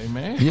 that. Hey,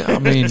 man. Yeah, I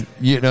mean,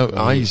 you know,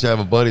 I used to have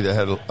a buddy that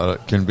had a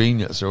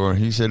convenience store, and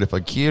he said if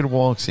a kid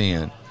walks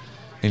in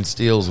and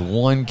steals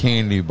one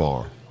candy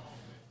bar,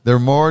 their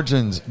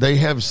margins, they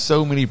have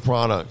so many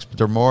products, but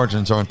their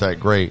margins aren't that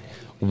great.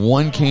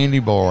 One candy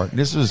bar,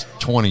 this was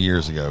 20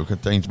 years ago, 'cause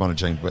things might have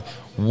changed, but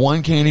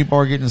one candy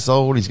bar getting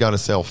sold, he's got to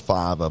sell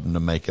 5 of them to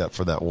make up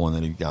for that one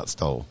that he got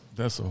stole.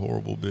 That's a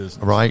horrible business.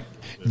 Right?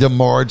 The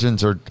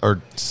margins are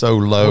so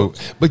low,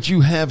 but you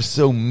have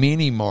so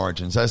many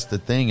margins. That's the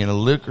thing. In a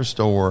liquor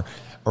store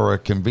or a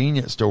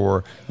convenience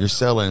store, you're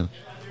selling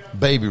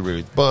Baby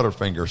Ruth,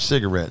 Butterfinger,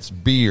 cigarettes,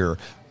 beer,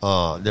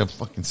 them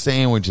fucking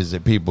sandwiches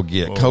that people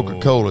get.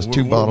 Coca-Cola's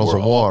 2 bottles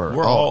of water.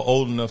 We're all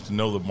old enough to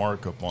know the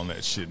markup on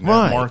that shit. And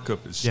Right. that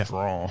markup is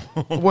strong.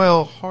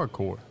 Well,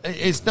 Hardcore.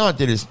 it's not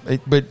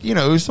that but you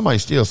know, if somebody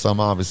steals some,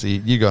 obviously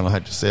you're going to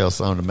have to sell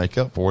some to make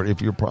up for it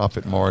if your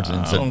profit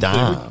margin's a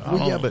dime. I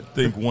don't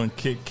think one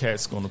Kit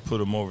Kat's going to put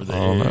them over the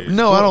edge.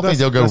 No, I don't think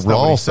they'll go That's not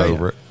what he's Ross saying.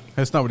 over it.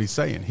 That's not what he's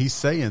saying. He's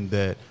saying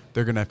that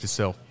they're going to have to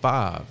sell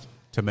 5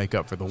 to make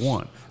up for the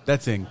 1.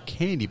 That's in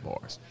candy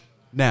bars.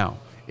 Now,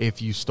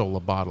 if you stole a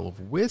bottle of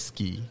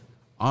whiskey,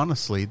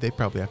 honestly, they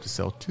probably have to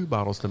sell 2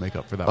 bottles to make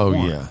up for that Oh,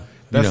 1. yeah.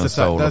 You done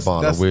stole a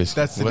bottle of whiskey.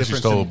 That's the Unless you difference.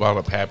 stole a bottle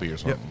of Pappy or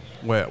something.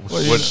 Well,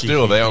 But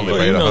still, they only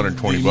paid $120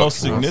 the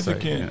most for it.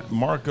 significant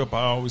markup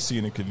I always see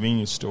in a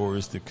convenience store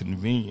is the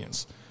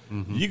convenience.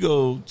 You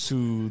go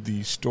to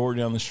the store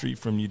down the street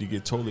from you to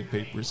get toilet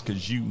papers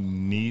because you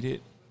need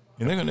it,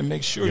 and they're going to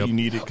make sure you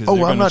need it.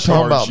 Oh, I'm not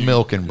talking about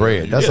milk and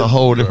bread. That's a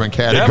whole different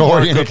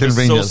category in a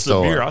convenience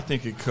store. Severe, I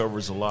think it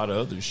covers a lot of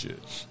other shit.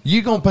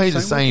 You're going to pay the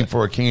same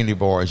for a candy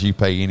bar as you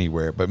pay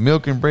anywhere, but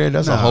milk and bread,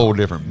 that's a whole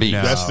different beast.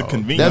 No. That's the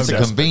convenience.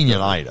 That's a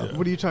convenient item.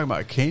 What are you talking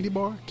about? A candy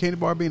bar? Candy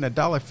bar being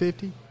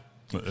 $1.50?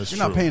 That's You're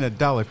not true. paying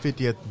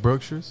 $1.50 at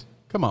Berkshire's.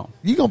 Come on,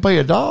 You going to pay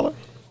 $1?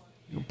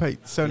 you can pay You'll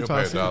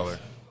 75 pay $1.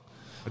 cents.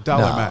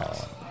 $1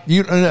 max.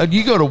 You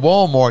go to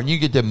Walmart and you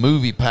get the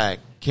movie pack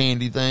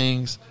candy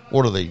things.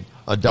 What are they?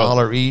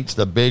 $1 each,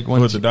 the big With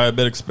ones. the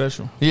diabetic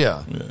special.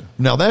 Yeah.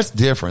 Now that's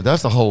different.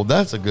 That's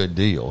a good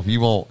deal. If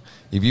you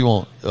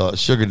want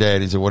sugar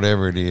daddies or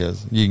whatever it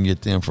is, you can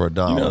get them for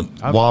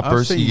 $1.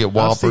 Whoppers, you get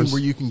Whoppers. I've seen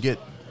where you can get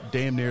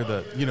damn near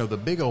the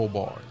big old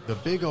bar. The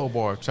big old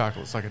bar of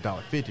chocolate's like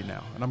 $1.50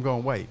 now. And I'm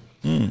going, wait.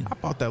 I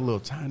bought that little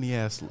tiny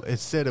ass. It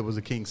said it was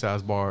a king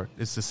size bar.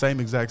 It's the same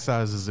exact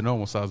size as the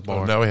normal size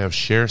bar. Now we have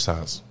share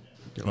size.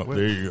 Oh,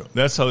 there you go.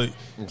 That's how they.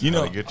 You know,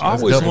 how they get you. I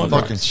That's always double wonder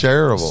fucking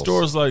shareables.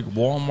 stores like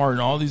Walmart and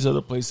all these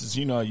other places.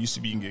 You know, I used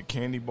to be you can get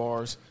candy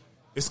bars.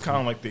 It's kind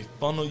of like they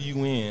funnel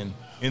you in,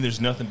 and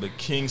there's nothing but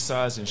king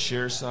size and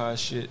share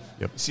size shit.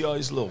 Yep. You see all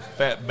these little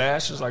fat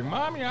bastards like,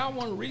 "Mommy, I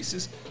want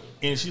Reese's,"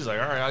 and she's like,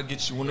 "All right, I'll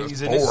get you one of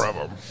these." There's 4 of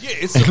them. Yeah,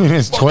 it's a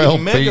It's fucking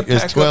 12 mega feet.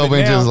 It's pack 12 of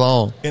it inches now.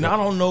 long. And I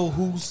don't know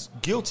who's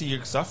guilty here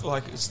because I feel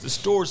like it's the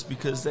stores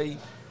because they.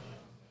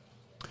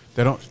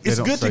 They don't. It's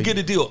don't good to say- get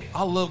a deal.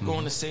 I love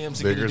going to Sam's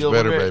and get Bigger a is deal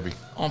better, over there baby.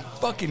 on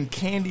fucking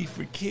candy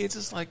for kids.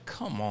 It's like,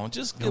 come on,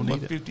 just give them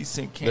a need it.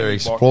 50-cent candy They're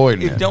bar.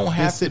 exploiting it. It don't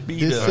have to This be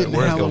sit- the. this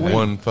Where's the Halloween.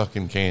 one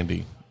fucking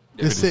candy?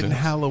 This sitting 50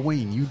 cents.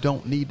 Halloween. You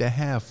don't need to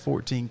have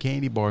 14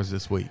 candy bars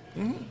this week.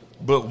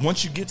 But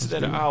once you get to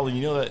that aisle, and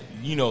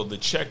you know the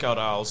checkout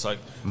aisle, it's like,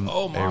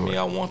 oh, mommy,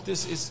 I want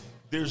this.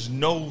 There's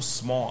no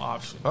small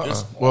option.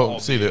 It's Well, all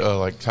see, big.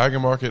 like Tiger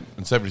Market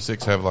and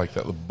 76 have like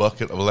that little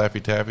bucket of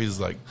Laffy Taffies.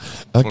 Like,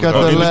 I got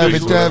the Laffy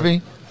individual-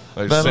 Taffy.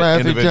 Like, That say Laffy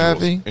individuals.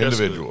 Taffy.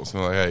 Individuals.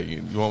 And like, hey,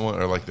 you want one?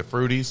 Or like the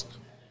Fruities.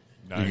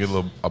 You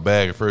get a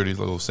bag of Fruities, a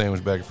little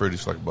sandwich bag of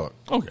Fruities for like $1.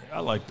 Okay, I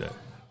like that.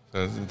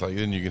 So it's like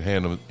then you can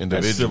hand them That's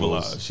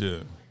individuals, civilized,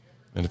 yeah.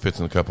 and it fits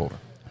in the cup holder.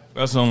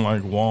 That's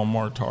unlike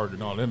Walmart, Target,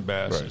 and all them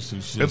bastards who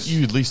just.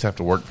 You at least have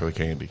to work for the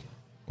candy.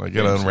 Like,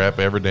 you got to unwrap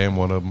every damn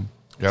one of them.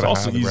 It's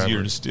also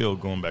easier to steal,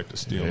 going back to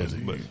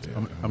stealing. But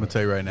I'm gonna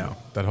tell you right now,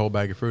 that whole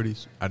bag of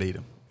Fruities, I'd eat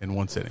them in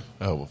one sitting.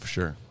 Oh well, for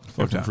sure.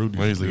 fucking time. Fruities.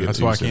 I usually get That's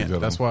two why I cities can't.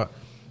 of That's them. why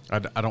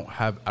I don't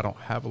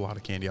have a lot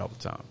of candy all the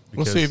time.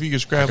 We'll because see if you can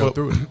scrap I go up.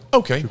 through it.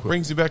 Okay,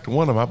 brings you back to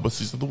one of my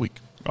bussies of the week.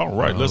 All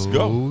right, let's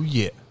go. Oh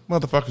yeah.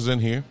 Motherfucker's in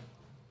here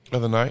the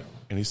other night,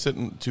 and he's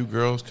sitting. 2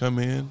 girls come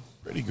in,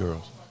 pretty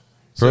girls,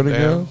 Pretty Sit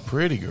down, girls?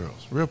 pretty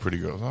girls, real pretty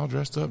girls, all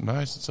dressed up,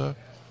 nice and stuff,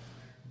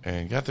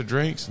 and got their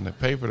drinks, and they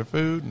pay for the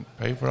food, and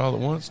pay for it all at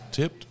once,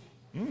 tipped.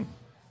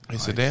 They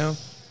sit down,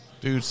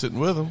 dude's sitting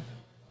with them.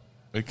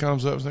 He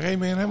comes up and says, "Hey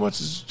man, how much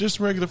is just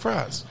regular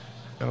fries?"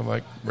 And I'm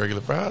like,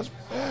 "Regular fries?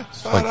 Yeah,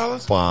 $5.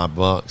 Like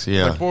 $5,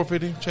 yeah. Like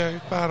 $4.50,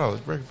 check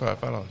 $5, regular fries,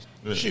 $5.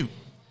 Yeah. Shoot,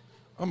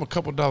 I'm a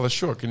couple dollars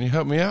short. Can you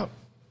help me out?"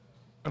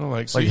 And I'm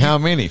like, so Like you- how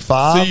many? so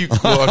 5? you,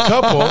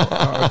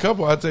 well, a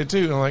couple, I'd say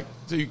 2. And I'm like,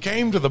 so you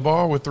came to the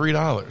bar with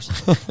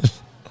 $3.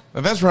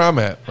 And that's where I'm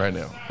at right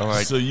now. I'm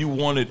like, So you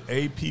wanted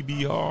a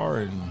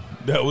PBR, and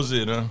that was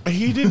it, huh?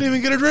 he didn't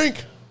even get a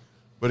drink.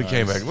 But he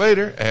came back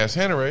later, asked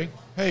Hannah Ray,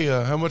 "Hey,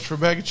 how much for a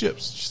bag of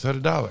chips?" She said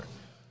 $1.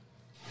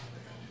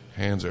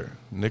 Hands her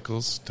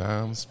nickels,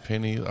 dimes,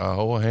 pennies, a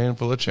whole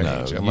handful of change.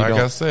 No, and you like I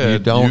don't- said, you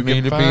don't can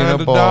need to be in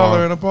find a bar.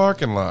 $1 in a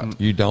parking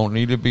lot. You don't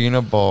need to be in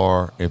a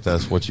bar if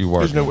that's what you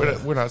work. There's no,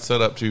 we're not set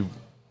up to,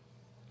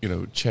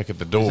 check at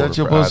the door that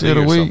your for pussy ID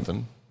of the or week?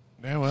 something.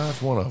 Yeah, well,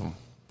 that's one of them.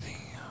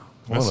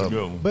 That's One a of good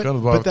them. one. But- Come to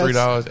the bar but with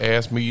 $3.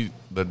 Ask me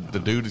the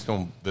dude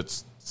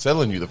that's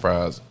selling you the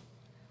fries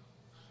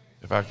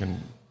if I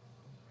can.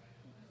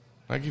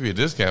 I give you a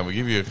discount. We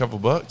give you a couple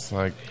bucks.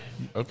 Like,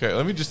 okay,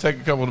 let me just take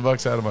a couple of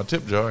bucks out of my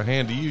tip jar and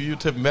hand to you. You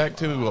tip them back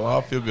to me. We'll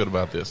all feel good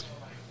about this.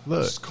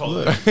 Look, Just call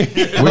look,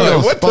 it.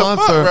 We'll What the fuck,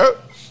 sponsor bro?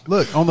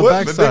 look on the What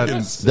the backside.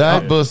 dickens?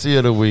 that bussy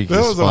of the week.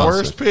 That is was the sponsored.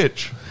 worst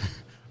pitch.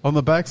 On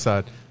the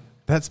backside,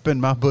 That's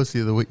been my Bussy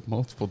of the Week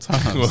multiple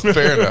times. Well,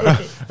 fair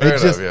enough. Fair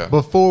enough, yeah.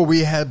 Before we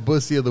had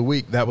Bussy of the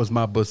Week, that was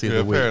my Bussy of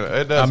the Week. Fair enough.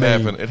 It does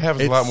happen. It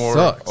happens a lot more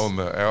sucks. on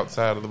the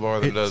outside of the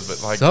bar than it does.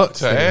 But like sucks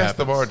to that it ask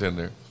the happens.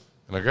 bartender,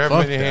 and I grab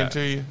Fuck a menu hand that.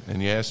 to you,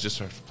 and you ask just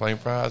for plain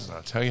fries, and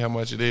I'll tell you how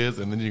much it is,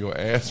 and then you're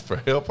gonna ask for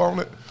help on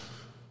it.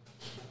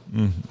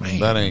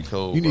 That ain't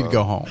cool. You need to bro.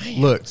 go home.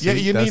 Look, Yeah,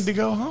 you that's- need to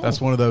go home.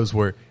 That's one of those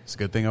where it's a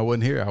good thing I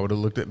wasn't here. I would have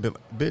looked at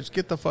bitch,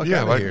 get the fuck Yeah,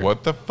 out of like here.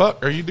 what the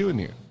fuck are you doing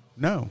here?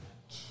 No.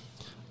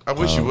 I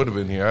wish you would have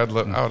been here. I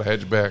would have had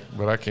you back,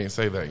 but I can't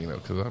say that,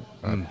 because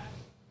I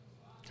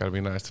gotta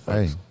be nice to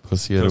Hey, folks.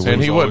 pussy of the And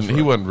week. he always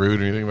wasn't right. rude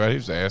or anything about it. He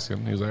was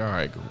asking. He was like, all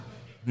right, cool.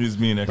 He's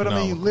being But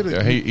economical. I mean, literally,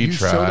 Yeah, he you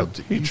showed tried. up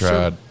to- He you tried.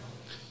 showed-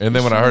 And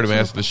then when I showed heard him up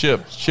to ask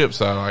the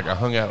chips, I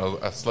hung out.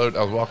 I slowed.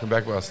 I was walking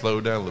back, but I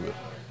slowed down a little bit.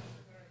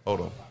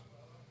 Hold on.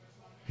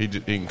 He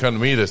can come to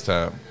me this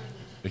time.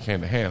 He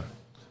came to Hannah.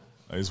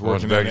 He's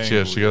Wants working a bag that of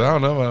angle. chips. She goes, I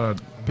don't know,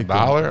 about a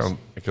dollar.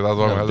 Because I was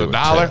walking. I was Do a a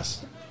dollar.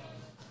 test.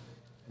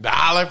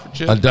 $1 for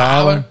chips. A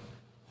dollar?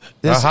 I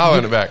This- holler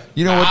in you- the back.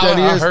 You know what that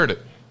Dollar. is? I heard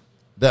it.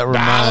 That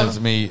reminds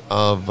me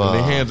of. And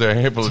he hands her a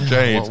handful of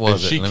change, what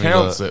was and it? she Let me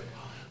counts look. it.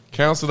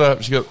 Counts it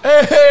up. She goes,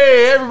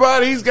 hey,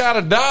 everybody, he's got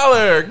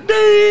 $1.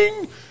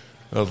 Ding.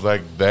 I was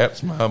like,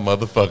 that's my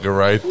motherfucker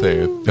right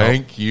there.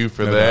 Thank you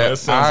for that. That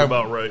sounds I'm-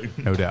 about right.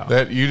 No doubt.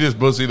 That you just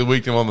Bussy the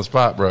Week him on the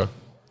spot, bro.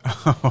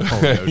 No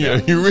Yeah,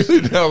 doubt. you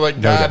really do. I'm like,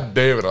 God doubt.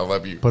 damn it, I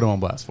love you. Put him on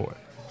blast for it.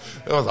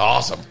 That was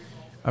awesome.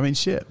 I mean,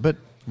 shit. But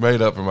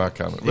Made up for my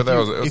comment, but If that you-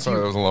 was if sorry,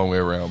 you- that was a long way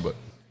around. But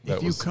that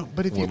if you was come,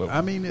 but if one you, of I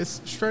them. mean, it's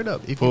straight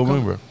up. If Full you come,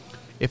 moon, bro.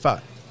 If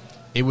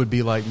it would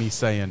be like me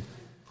saying,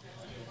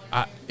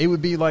 it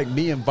would be like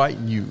me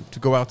inviting you to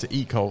go out to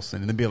eat,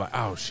 Colson, and then be like,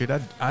 oh shit,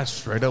 I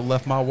straight up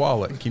left my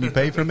wallet. Can you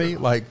pay for me?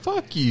 Like,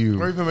 fuck Or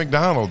you. even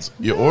McDonald's.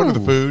 You No. order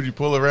the food, you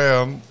pull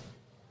around,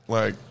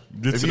 like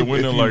Get if to you- the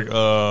window if you- like,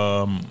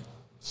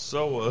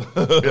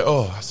 yeah,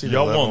 oh, I see.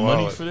 y'all that want left my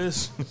money wallet. for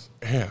this?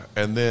 Yeah,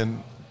 and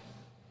then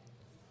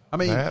I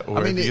mean, that,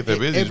 or if you get that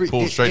busy, every- just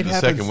pull straight to the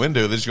happens- second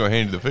window. They're just going to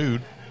hand you the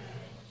food.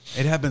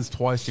 It happens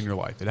twice in your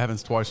life. It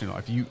happens twice in your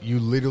life. You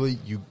literally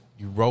you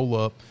roll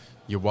up.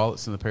 Your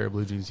wallet's in the pair of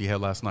blue jeans you had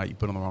last night. You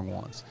put on the wrong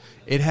ones.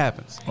 It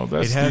happens. Oh,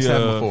 that's it has the,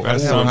 happened before.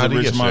 Fast Yeah, Times how at do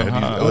you get Ridgemont shit?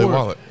 High. LA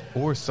wallet.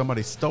 Or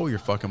somebody stole your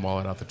fucking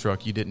wallet out the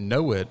truck. You didn't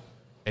know it,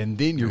 and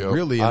then you're Yep,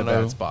 really in I a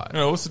know. bad spot. You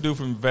know, what's the dude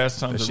from Fast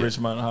Times at shit.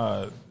 Ridgemont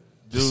High?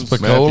 Dude's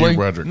Spicoli? Matthew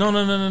Broderick.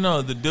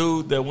 No. The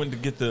dude that went to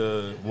get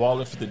the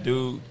wallet for the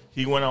dude,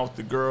 he went out with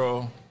the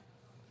girl,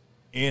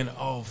 and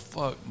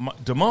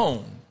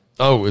Damone.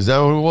 Oh, is that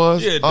what it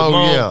was? Yeah, oh,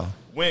 Damone yeah.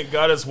 went,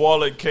 got his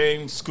wallet,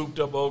 came, scooped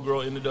up old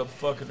girl, ended up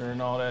fucking her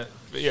and all that.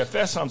 But yeah,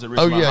 Fast Times at Oh,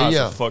 Ridgemont High yeah, is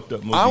yeah. a fucked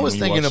up movie. I was when you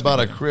thinking watch about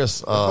it a again.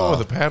 Chris. Oh,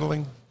 the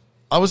paddling.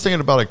 I was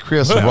thinking about a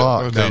Chris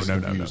Rock. Days No.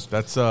 Confused.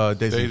 That's Days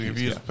Days Confused,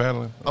 Confused yeah.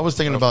 paddling. I was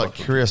thinking about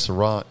Chris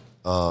Rock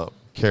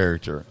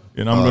character.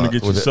 And I'm gonna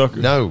get you was it-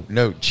 sucker.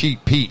 No,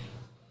 Cheap Pete.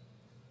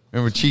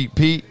 Remember Cheap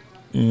Pete?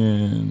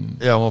 And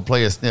Yeah, I'm gonna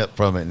play a snip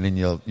from it, and then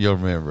you'll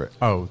remember it.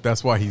 Oh,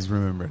 that's why he's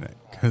remembering it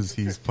because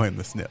he's playing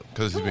the snip.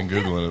 Because he's been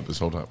Googling it this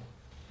whole time.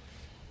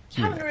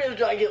 How many ribs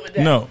do I get with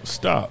that? no,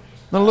 stop.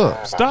 Now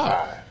look,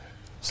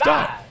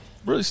 Stop.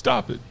 Really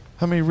stop it.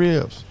 how many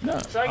ribs? No,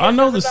 I I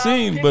know the guess it's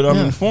scene, about but I'm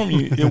Yeah. informing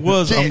you. It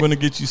was I'm going to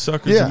get you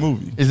suckers Yeah, a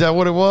movie. is that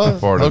what it was?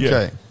 Farted.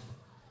 Okay.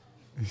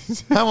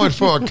 How much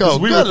for a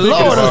coke? we Good were thinking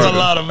Lord, that's a farted.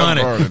 lot of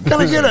money. Farted.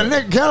 Can I get a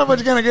nigga? How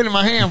much can I get in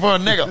my hand for a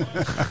nigga?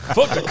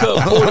 Fuck the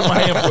cup, pour it in my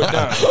hand, put it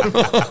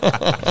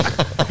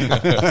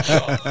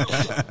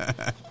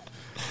down.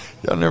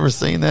 Y'all never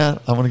seen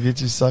that? I'm gonna get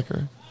you,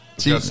 sucker.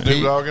 Cheap Got Snoop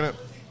Pete. Dogg in it.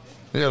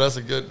 Yeah, that's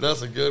a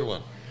good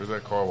one. Or is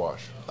that car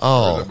wash?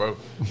 Oh. Or is that both?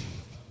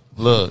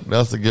 Look,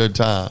 that's a good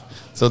time.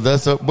 So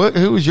that's a. What?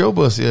 Who was your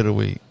bussy of the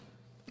week?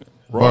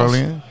 Ross,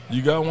 Barlian?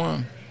 you got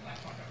one?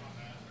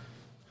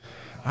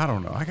 I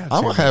don't know. I got.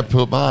 I'm two. gonna have to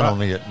put mine on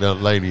the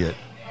lady at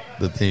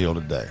the deal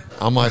today.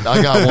 I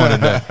got one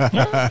today.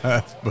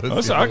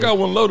 I got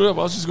one loaded up.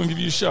 I was just going to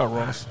give you a shot,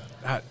 Ross.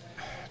 I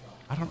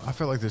don't. I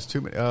feel like there's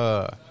too many.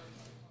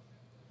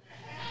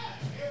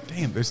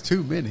 Damn, there's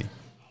too many.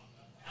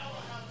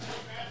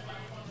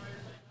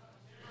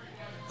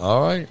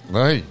 All right,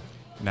 hey.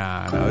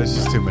 Nah, there's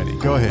just too many.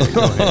 Go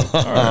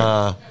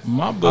ahead.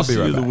 My bussy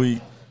right of the back.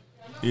 week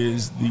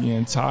is the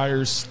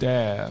entire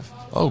staff,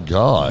 Oh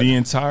God. the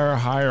entire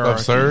hierarchy. Of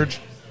Surge.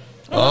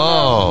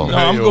 Oh. No,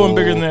 I'm Hey-o. going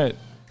bigger than that.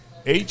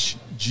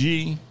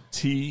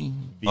 HGTV.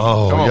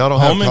 Oh, Come on. y'all don't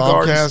have Home and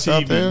Gardens Comcast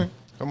out TV. there?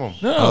 Come on.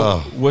 No,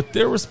 what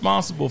they're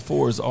responsible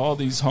for is all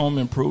these home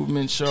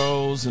improvement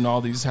shows and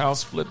all these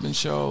house flipping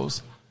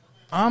shows.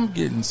 I'm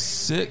getting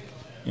sick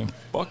and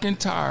fucking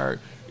tired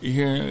of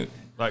hearing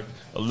like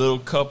a little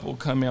couple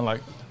come in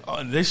like,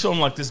 oh, they show them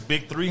like this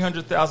big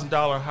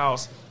 $300,000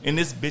 house, and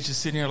this bitch is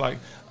sitting here like,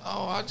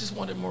 oh, I just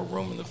wanted more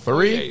room in the foyer.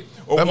 3?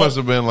 That must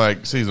have been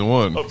like season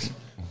 1.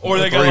 Or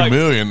they got 3 like,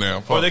 million now.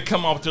 or Fuck. they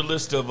come off their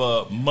list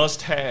of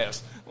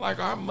must-haves. Like,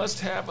 I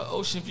must have an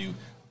ocean view.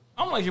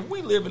 I'm like, if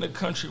we live in a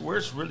country where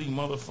it's really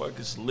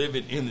motherfuckers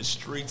living in the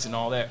streets and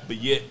all that, but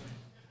yet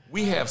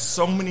we have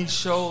so many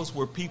shows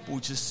where people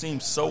just seem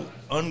so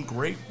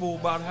ungrateful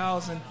about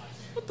housing.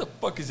 What the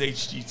fuck is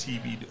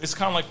HGTV? It's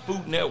kind of like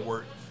Food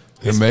Network.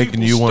 They're It's making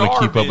people you want to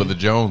keep up starving. with the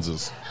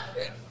Joneses.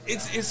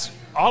 It's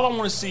all I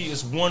want to see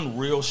is one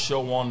real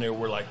show on there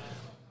where like,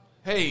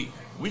 hey,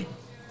 we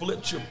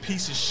flipped your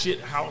piece of shit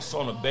house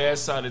on a bad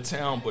side of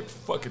town, but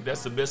fuck it,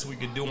 that's the best we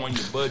could do on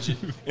your budget.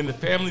 And the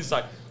family's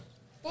like,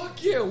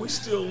 fuck yeah, we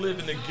still live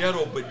in the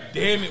ghetto, but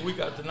damn it, we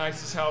got the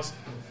nicest house.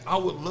 I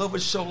would love a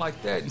show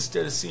like that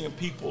instead of seeing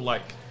people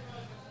like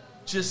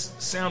just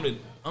sounding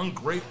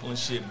ungrateful and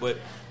shit. But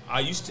I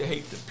used to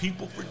hate the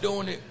people for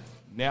doing it.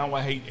 Now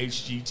I hate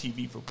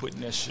HGTV for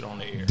putting that shit on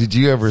the air. Did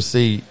you ever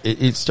see?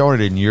 It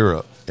started in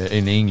Europe,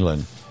 in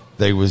England.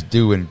 They was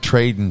doing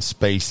trading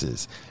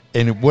spaces,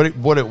 and what it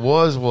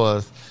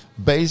was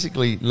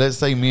basically, let's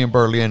say me and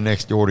Berlin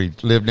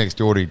live next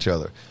door to each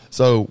other.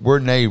 So we're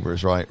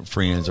neighbors, right?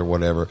 Friends or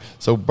whatever.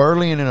 So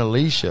Berlin and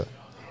Alicia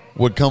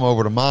would come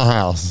over to my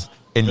house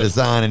and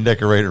design and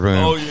decorate a room.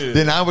 Oh, yeah.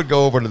 Then I would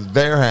go over to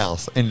their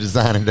house and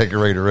design and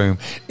decorate a room.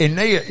 And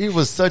it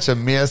was such a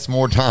mess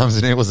more times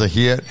than it was a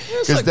hit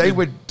because like they the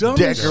would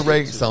dumbest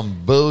decorate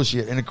some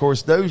bullshit. And of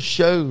course, those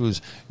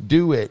shows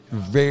do it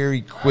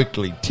very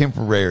quickly,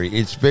 temporary.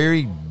 It's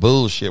very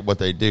bullshit what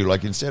they do.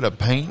 Like instead of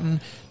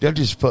painting, they'll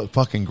just put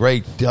fucking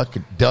gray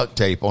duct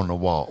tape on the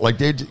wall.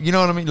 Like you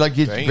know what I mean? Like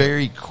it's Damn.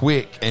 very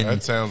quick and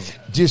That sounds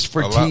just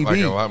for a lot TV. like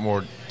a lot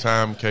more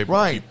time capable.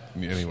 Right.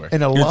 Anyway.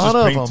 And a It's lot just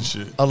of paint them, the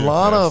shit. a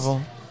lot Yes. of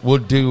them will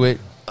do it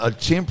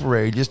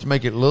temporary just to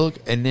make it look,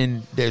 and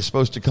then they're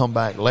supposed to come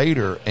back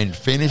later and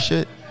finish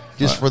it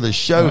just for the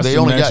show. That's They the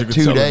only magic got of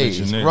 2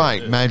 television, days, yeah.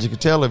 right? Yeah. Magic of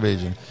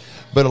television.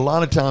 But a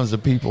lot of times the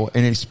people,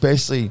 and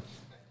especially,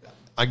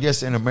 I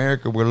guess in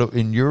America,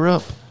 in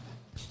Europe.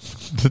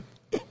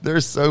 They're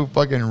so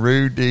fucking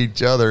rude to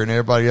each other and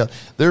everybody else.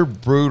 They're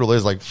brutal.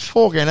 It's like,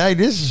 fucking, hey,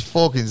 this is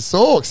fucking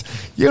sucks.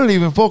 You don't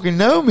even fucking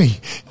know me.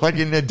 Like,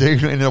 and the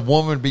dude and the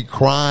woman be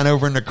crying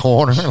over in the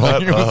corner.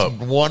 Like, it was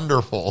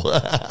wonderful.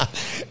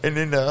 And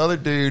then the other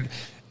dude,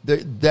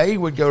 they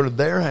would go to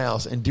their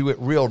house and do it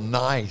real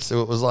nice.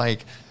 So it was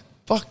like,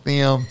 fuck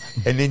them.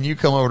 And then you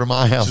come over to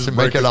my house and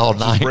make it all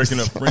nice. Breaking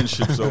up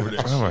friendships over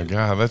there. Oh my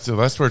god,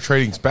 that's where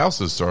trading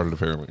spouses started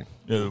apparently.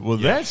 Yeah, well,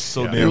 that's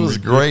so It damn was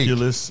great.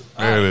 ridiculous.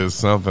 It is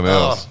something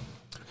else.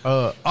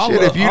 Shit,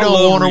 if you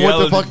don't want her,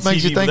 what the fuck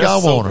makes you think I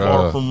want her?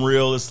 Far from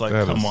real, it's like,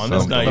 That come is on,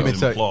 that's not something.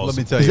 even plausible. Let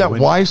me tell Is you. that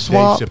when wife Dave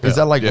swap? Chappelle- Is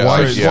that like Yeah,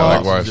 wife yeah,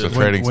 swap? like wife. So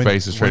trading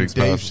spaces, trading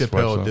Dave spouses.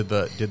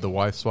 Chappelle did the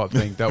wife swap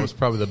thing, that was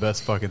probably the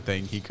best fucking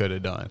thing he could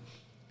have done.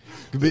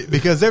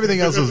 Because everything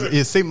else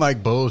it seemed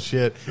like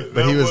bullshit, but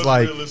That he was was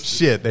like, realistic.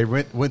 shit. They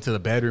went to the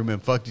bedroom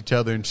and fucked each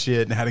other and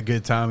shit and had a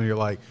good time. And you're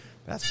like,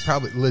 that's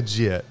probably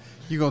legit.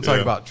 You're gonna talk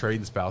Yeah. about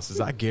trading spouses?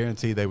 I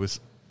guarantee they was.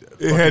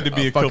 It had to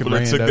be a fucking couple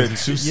that took randos that and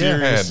too shit.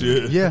 Yeah.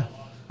 serious. Yeah.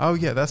 Oh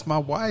yeah, that's my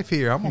wife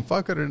here. I'm gonna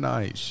fuck her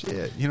tonight.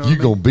 Shit, you know. You what I mean?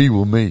 gonna be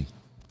with me.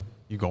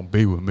 You gonna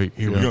be with me?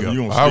 Here we You go.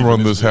 gonna I sleep run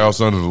in this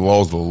house under the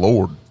laws of the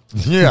Lord.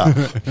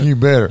 Yeah, you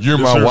better. You're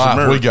This my here's wife.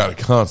 America. We got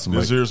to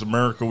consummate. This here's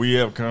America. We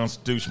have a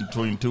constitution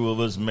between two of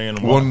us, man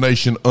and One wife.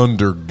 nation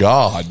under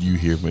God. You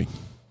hear me?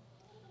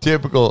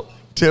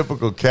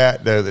 Typical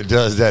cat though that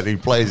does that. He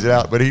plays it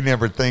out, but he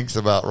never thinks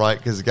about right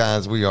because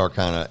guys, we are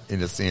kind of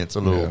in a sense a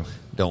little Yeah.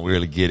 don't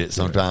really get it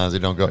sometimes. It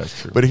don't go.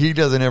 That's true. But he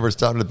doesn't ever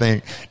stop to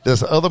think.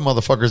 This other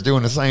motherfucker's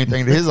doing the same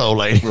thing to his old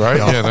lady, Right?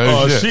 Yeah,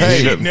 no Oh, shit. she- You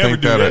she shouldn't never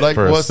think do that that. Like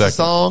for a what's the second.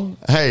 song?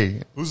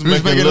 Hey, Who's who's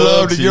making making love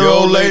love to to your your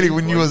old old lady lady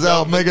when you when was you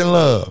out making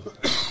love?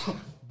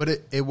 But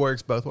it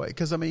works both ways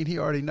because I mean he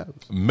already knows.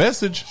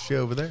 Message. She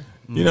over there.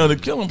 You know, the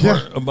killing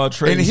part about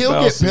trading And he'll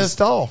spouses, get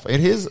pissed off.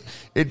 And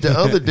the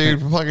other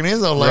dude fucking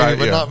his old lady, Right,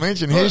 but yeah. not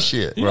mention his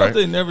shit. You know Right. what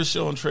they never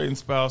show in trading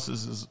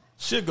spouses is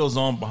shit goes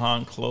on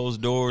behind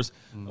closed doors.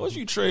 Once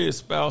you trade a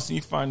spouse and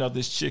you find out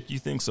this chick you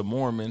think's a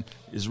Mormon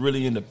is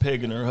really into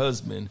pegging her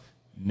husband,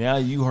 now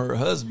you her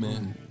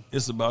husband,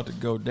 it's about to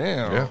go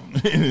down.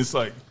 Yeah. And it's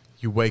like,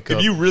 You wake if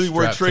up. you really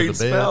were strapped to trading the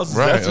bed. spouses,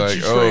 Right? that's what Like,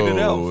 you traded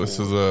out oh, for. this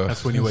is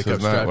That's when you wake this up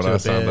is not strapped what to I a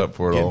signed bed, up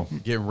for at all.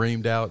 Getting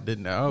reamed out.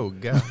 Didn't oh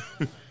god.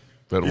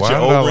 But Get why your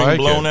did I O-ring like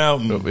blown it?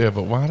 out and- Yeah,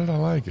 but why did I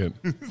like it?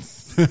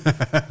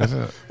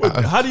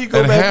 How do you go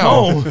And back how?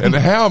 home? And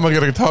how am I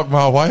going to talk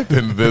my wife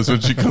into this when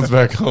she comes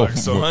back home?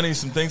 So, honey,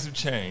 some things have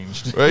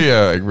changed. Well,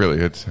 yeah, like, really,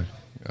 it's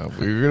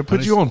we're going to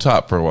put you on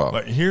top for a while.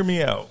 Like, hear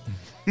me out.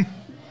 You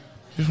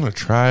just want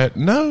to try it?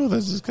 No,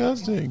 that's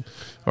disgusting.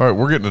 All right,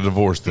 we're getting a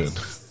divorce then.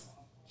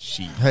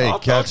 Hey, I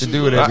cats thought to you do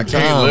it would. I every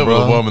can't time, live with a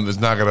bro. woman that's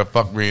not going to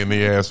fuck me in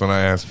the ass when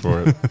I ask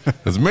for it.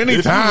 As many If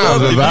you times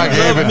love as it, I you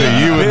gave love it to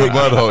it. you in the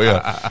butthole,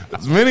 yeah.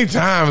 As many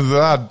times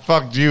that I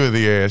fucked you in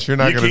the ass, you're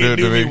not You going to do it can't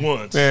to do me. me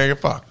once. Yeah,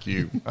 fuck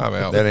you. I'm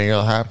out. That ain't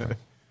gonna happen.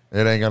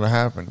 It ain't gonna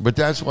happen. But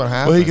that's what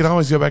happened. Well, he can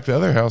always go back to the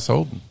other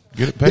household and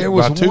get it paid There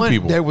was by two one.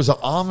 people. There was an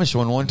Amish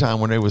one time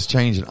when they was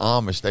changing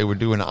Amish. They were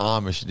doing an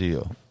Amish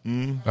deal.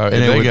 and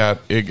it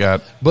it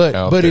got But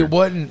out but there. it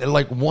wasn't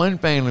like one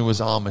family was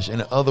Amish and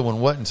the other one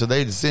wasn't. So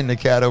they'd send the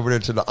cat over there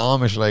to the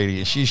Amish lady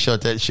and she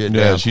shut that shit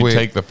Yeah, down she'd quick.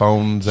 take the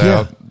phones Yeah.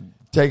 out,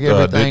 Take ditch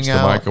everything the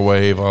out.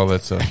 microwave, all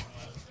that stuff.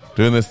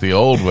 doing this the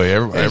old way.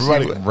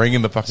 Everybody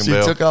ringing the fucking she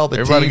bell. took all the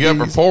Everybody get up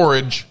for TVs.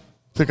 porridge.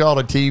 Took all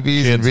the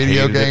TVs and Kids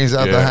video hated it. games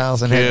out the Yeah,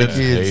 house and had the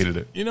kids. hated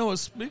it. You know what?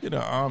 Speaking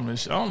of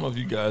Amish, I don't know if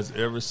you guys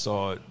ever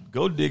saw it.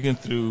 Go digging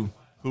through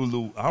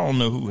Hulu. I don't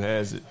know who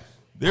has it.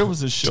 There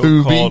was a show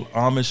Tubi. called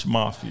Amish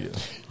Mafia.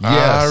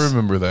 I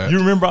remember that. You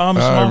remember Amish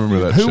Mafia? I remember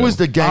that Who show. was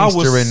the I gangster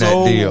was in that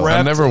so deal? wrapped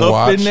I never up in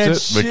watched that it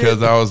shit.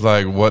 because I was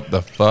like, "What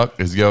the fuck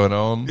is going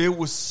on?" It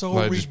was so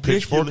Like, just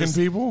ridiculous. pitchforking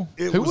people?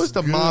 It Who was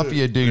the good.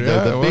 mafia dude,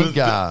 Yeah, though? The it big was-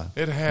 guy.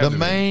 it had the to be.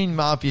 main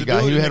mafia The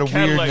guy dude who in had a the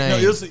weird Cadillac. name.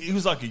 No, he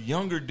was like a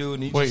younger dude,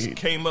 and he Wait, just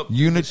came up.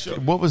 Unit. with the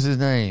show. What was his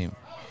name?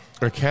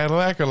 Or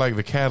Cadillac, or like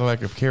the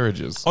Cadillac of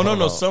carriages. Oh no,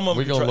 Hold on. some of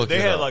We them gonna look they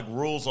it had up. like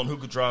rules on who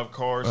could drive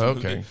cars. And who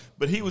Okay. could,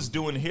 but he was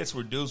doing hits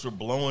where dudes were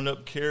blowing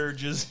up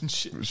carriages and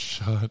shit.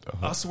 Shut up.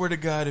 I swear to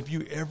God, if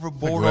you ever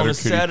bored Letter on a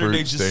Kitty Saturday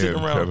Fruit just sitting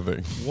Stand around, kind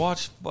of thing.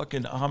 watch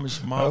fucking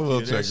Amish will Mafia.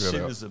 check That that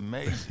shit out. is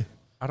amazing.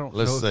 I don't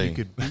Let's know if see. you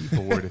could be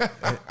bored.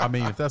 I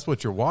mean, if that's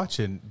what you're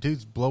watching,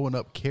 dudes blowing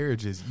up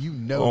carriages, you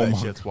know Oh that my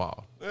shit's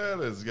wild. That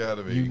has got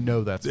to be. You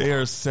know that's They are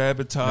wild.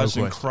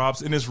 sabotaging No question.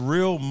 crops, and it's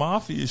real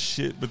mafia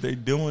shit, but they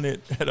doing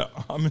it at an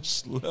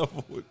Amish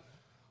level.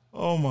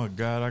 Oh my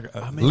God!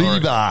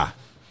 Levi.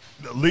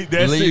 That's Levi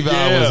it,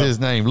 yeah. was his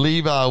name.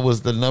 Levi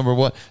was the number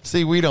one.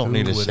 See, we don't Who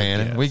need a would've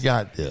Shannon. guessed? We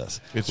got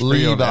this. It's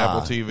free on Levi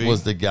Apple TV.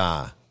 was the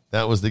guy.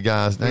 That was the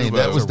guy's name. Levi.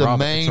 That It's was It's a the Robin-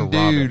 main it's a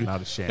Robin, dude.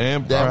 not a Shannon.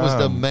 And That was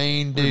the Prime.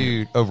 main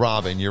dude of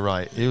Robin. You're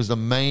right. It was the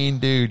main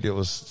dude that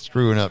was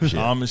screwing up shit.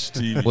 Amish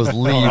TV Was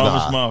Levi.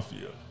 Amish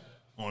Mafia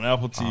on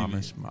Apple TV.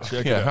 Amish Mafia.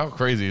 Check Yeah, it how out.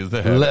 crazy is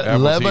that? Le- Apple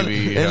Lebanon-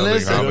 TV and having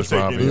listen, Amish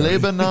they'll take Mafia.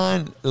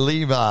 Lebanon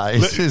Levi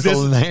is his This-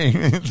 whole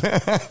name.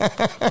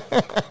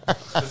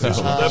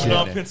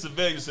 Lebanon,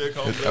 Pennsylvania. So they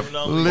call it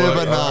Lebanon.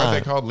 Lebanon. Aren't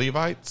they called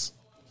Levites?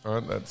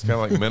 That's kind of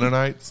like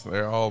Mennonites.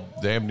 They're all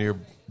damn near.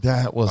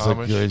 That was a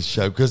Amish. good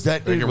show because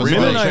that They dude can was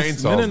rebuild like,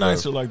 chainsaws,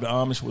 Mennonites though. are like the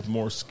Amish with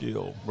more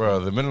skill. Bro,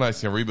 the Mennonites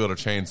can rebuild a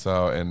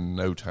chainsaw in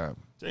no time.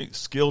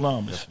 Skilled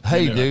Amish.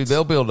 hey, Mennonites. dude,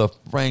 they'll build a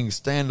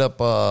stand up.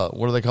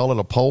 What do they call it?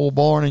 A pole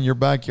barn in your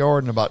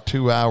backyard in about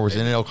 2 hours,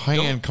 and they'll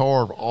hand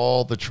carve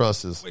all the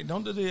trusses. Wait,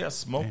 don't they have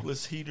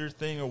smokeless heater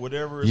thing or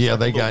whatever? It's Yeah, like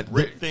they a little got.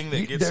 brick thing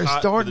that gets They're hot,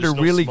 starting but to there's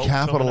no really smoke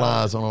coming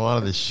capitalize out. on a lot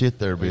of the shit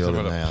they're You talking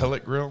building about a now.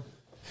 pellet grill?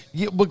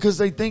 Yeah, because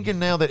they thinking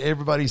now that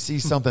everybody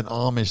sees something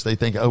Amish, they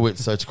think, oh,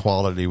 it's such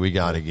quality, we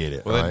got to get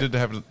it. Well, right? they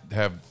did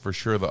have for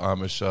sure the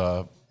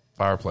Amish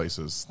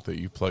fireplaces that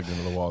you plugged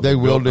into the wall. They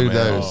will built do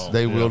them in. those.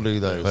 They will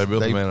do those. They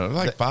built They- them in.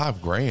 They're like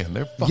 $5,000.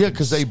 They're fucking Yeah,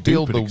 'cause they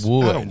build stupid the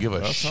wood. I don't give a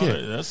That's how shit.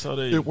 they- that's how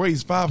they It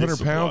weighs 500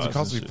 get pounds. It supplies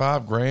costs and me shit.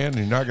 $5,000. And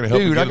you're not going to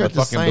help Dude, me I get got in the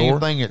the fucking same door.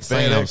 thing at FedEx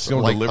Sam's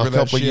gonna like deliver a that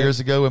couple shit? years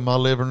ago in my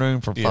living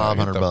room for Yeah, get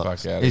 $500 the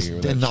bucks. fuck outta It's here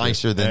with that shit.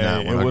 nicer than Hey, that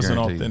one. it I wasn't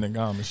guarantee you. authentic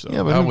Amish. Though.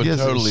 Yeah, but I who would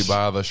gives a totally sh-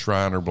 buy the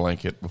Shriner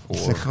blanket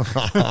before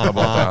I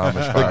bought the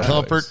Amish the fireplace.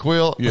 comfort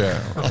quilt. Yeah,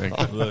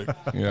 like, Look,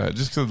 yeah,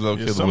 just because they'll if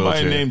kill the somebody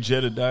wheelchair. named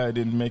Jedediah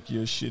didn't make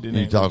you a shit, it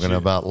You ain't talking legit.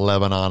 about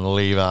Lebanon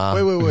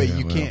Levi?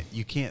 Wait!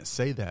 You can't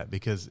say that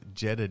because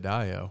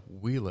Jedediah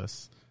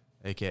Wheeless,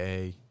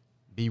 aka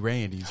B.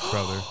 Randy's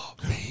brother,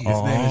 his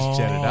name is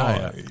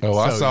Jedediah. Oh,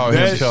 I So saw him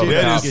that tell shit- the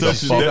that cops is to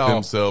such a- fuck that-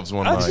 themselves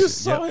one I night. just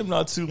saw him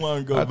not too long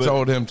ago. I but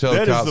told him, tell the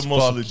that is cops, the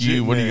most fuck legit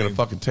you. What are you going name.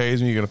 to fucking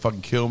tase me? You going to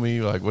fucking kill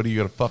me? Like, what are you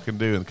going to fucking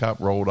do? And the cop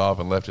rolled off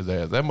and left his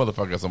ass. That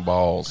motherfucker got some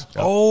balls.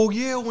 Oh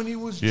yeah, when he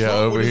was Yeah, drunk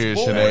over with here his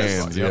at boys.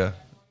 Shenanigans. Yeah.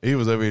 He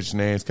was over here at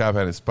Shenanigans. Cop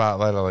had his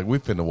spotlight. I'm like, we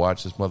finna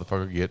watch this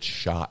motherfucker get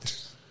shot.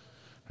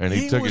 And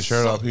he He took was his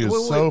shirt so- off. He was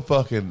wait, so wait.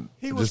 fucking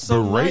He was just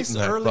so berating nice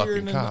that earlier fucking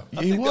in the, cop.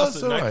 I He think was that's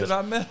so the night nice. that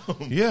I met him.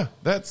 Yeah,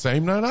 that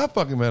same night I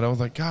fucking met him. I was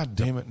like, God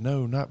damn it,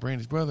 no, not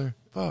Brandy's brother.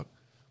 Fuck.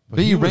 But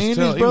B. he was Randy's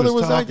tell- he brother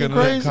was talking acting to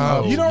that crazy?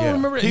 cop. You don't yeah.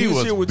 remember? He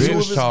was here with two of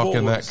bitch his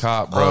talking boys. that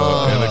cop,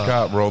 bro, and the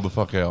cop rolled the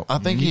fuck out. I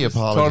think he Told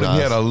apologized. him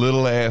he had a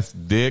little ass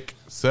dick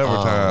several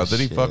Oh, times. Then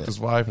he shit. fucked his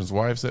wife, and his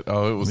wife said,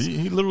 "Oh, it was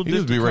He little he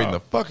was dicked the berating the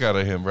cop. fuck out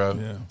of him, bro."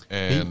 Yeah.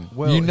 And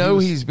Well, you know he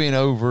was- he's been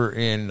over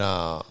in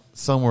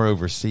somewhere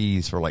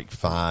overseas for like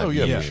 5 Oh,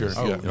 yeah, years. for sure.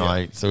 Oh, Yeah.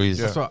 Right, so he's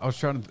Yeah. So I was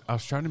trying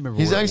to remember.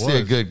 he's what it actually a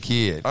was. good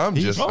kid. I'm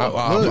He's- just,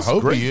 I look,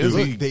 hope great he is.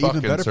 dude. He Look, the even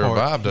fucking better part,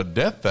 survived to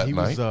death that He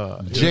night.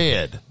 was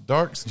Jed.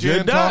 Dark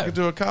skin Jedi. talking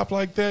to a cop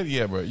like that,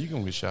 yeah, bro, you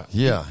gonna get shot.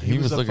 Yeah, he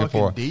was a looking fucking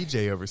for.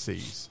 DJ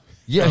overseas.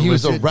 Yeah, he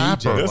was a legit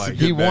rapper. DJ, That's a like,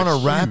 He good- won a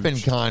that's rapping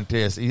huge.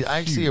 contest. He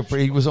actually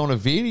he was on a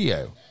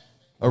video,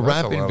 a Well,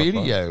 that's a rapping lot of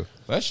fun. video.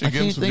 That should I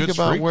give him can't some think good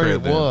about street where cred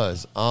it then.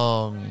 was.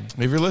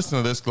 If you're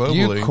listening to this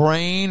globally,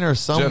 Ukraine or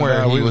somewhere.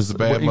 Jedediah He was was the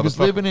bad he was motherfucker.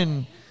 living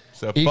in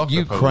So fuck the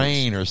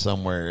Ukraine or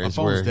somewhere. My Is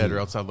where phone's dead, he- or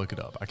else I'd look it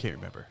up. I can't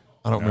remember.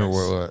 I don't remember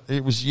where it was.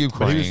 It was But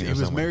Ukraine. he or was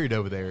somewhere. married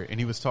over there, and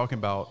he was talking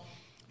about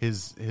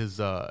his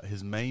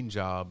main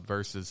job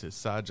versus his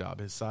side job.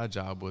 His side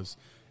job was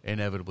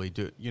inevitably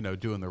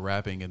doing the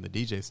rapping and the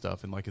DJ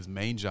stuff, and like his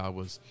main job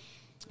was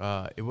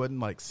it wasn't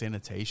like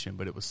sanitation,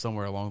 but it was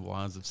somewhere along the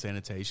lines of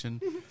sanitation.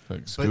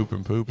 like scoop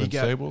and poop He in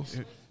got- stables.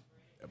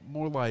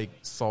 more like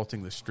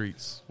salting the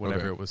streets, whatever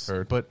Okay, it was.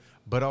 heard.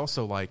 But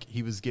also like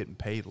he was getting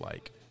paid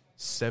like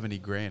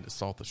 $70,000 to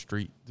salt the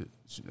street,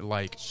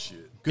 like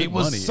good It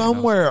was money.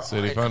 somewhere.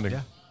 City funding.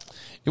 Yeah.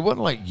 It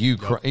wasn't like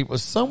Ukraine. It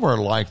was somewhere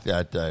like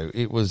that, though.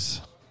 It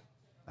was.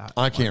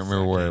 I can't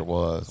remember where it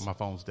was. My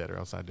phone's dead, or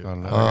else I do.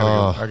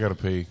 I gotta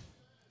pee.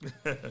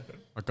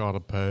 I gotta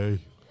pay.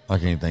 I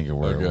can't think of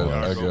where it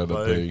was. I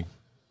gotta pee.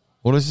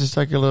 Well, let's just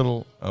take a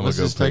little. Let's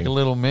go just take pee. a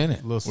little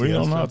minute. We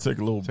don't know how to take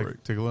a little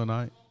break. Take a little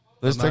night.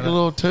 Let's take a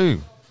little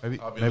too. Maybe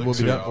I'll be we'll be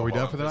looking done. at Are we all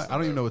done for the this. night? I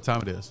don't even know what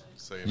time it is.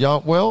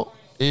 Y'all, well,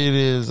 it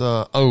is.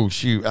 Oh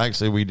shoot!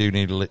 Actually, we do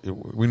need to.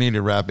 We need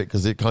to wrap it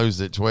because it closed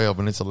at 12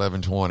 and it's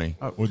 11:20.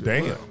 Well,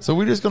 damn. So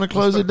we're just going to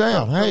close it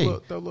down. Hey,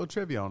 Throw a little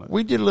trivia on it.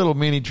 we did a little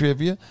mini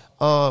trivia.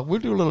 We'll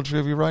do a little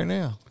trivia right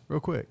now. Real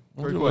quick.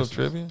 We'll Three do a little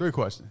questions. trivia. 3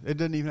 questions. It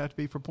doesn't even have to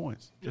be for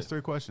points. Just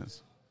 3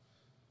 questions.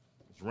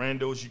 As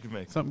rando as you can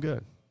make. Something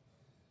good.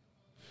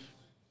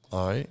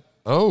 All right.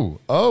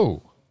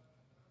 Oh.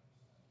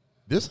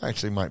 This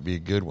actually might be a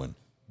good one.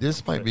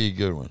 This might be a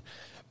good one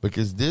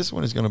because this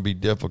one is going to be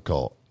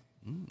difficult.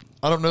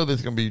 I don't know that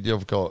it's going to be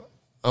difficult.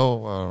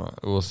 Oh,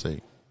 we'll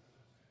see.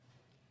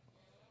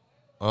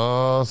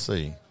 I'll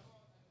see.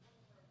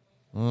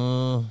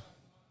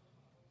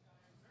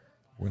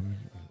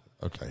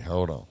 Okay,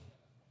 hold on.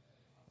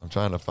 I'm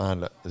trying to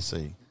find it. Let's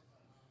see.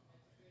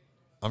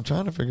 I'm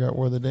trying to figure out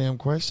where the damn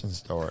questions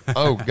start.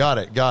 Oh, got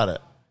it. Do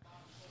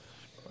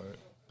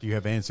you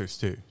have answers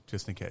too,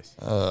 just in case?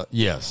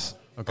 Yes.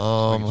 Okay.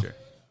 just making sure.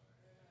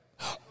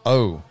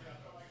 Oh.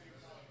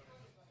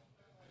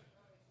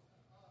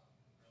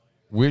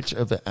 Which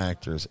of the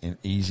actors in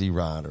Easy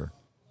Rider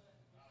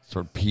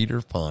starred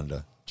Peter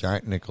Fonda,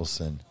 Jack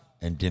Nicholson,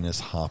 and Dennis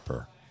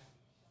Hopper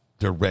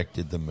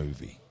directed the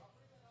movie?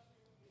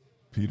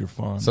 Peter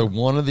Fonda. So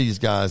one of these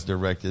guys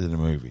directed the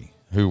movie.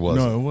 Who was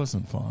no, it? it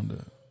wasn't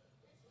Fonda.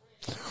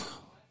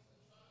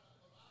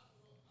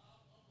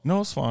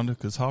 No, it's Fonda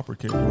because Hopper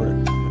can't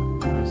direct.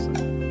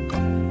 It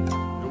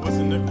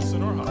wasn't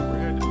Nicholson or Hopper.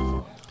 It had to be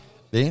Fonda.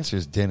 The answer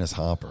is Dennis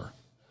Hopper.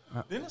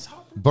 Dennis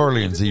Hopper.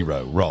 Burley and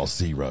Zero, Ross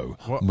Zero.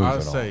 Well, Moving I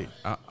would on. say,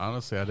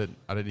 honestly, I didn't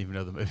even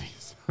know the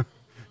movies.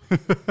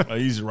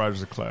 Easy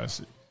Rider's a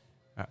classic.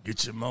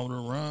 Get your motor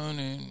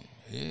running.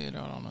 Head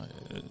out on a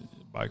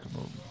biker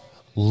movie.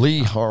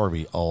 Lee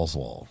Harvey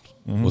Oswald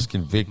was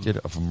convicted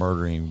of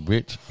murdering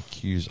which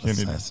accused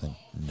Kennedy. assassin?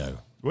 No.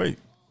 Wait.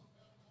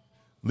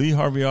 Lee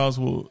Harvey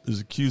Oswald is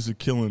accused of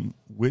killing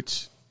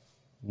which?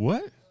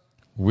 What?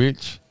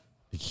 Which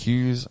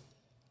accused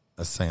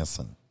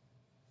assassin?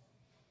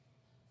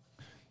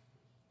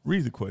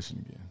 Read the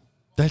question again.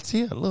 That's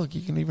it. Look,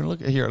 you can even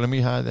look at here. Let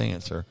me hide the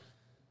answer.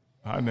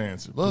 I'd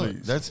answer, Look,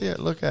 please. that's it.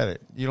 Look at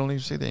it. You don't even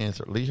see the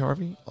answer. Lee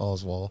Harvey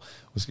Oswald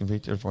was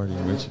convicted of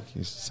murdering which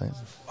accused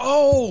assassin?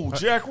 Oh,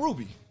 Jack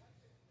Ruby.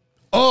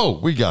 Oh,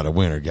 we got a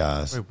winner,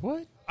 guys. Wait,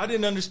 what? I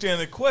didn't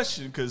understand the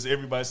question because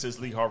everybody says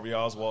Lee Harvey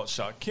Oswald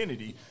shot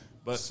Kennedy,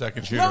 but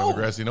Second shooter on the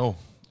grassy knoll.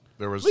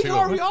 There was Lee 2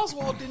 Harvey of them.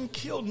 Oswald didn't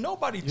kill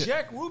nobody.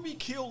 Jack Ruby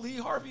killed Lee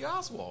Harvey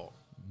Oswald.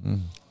 Well,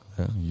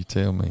 you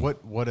tell me.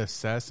 What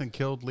assassin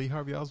killed Lee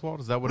Harvey Oswald?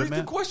 Is that what Read it the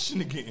meant?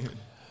 question again.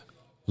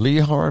 Lee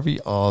Harvey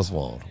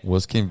Oswald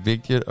was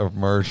convicted of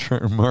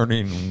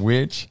murdering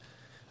which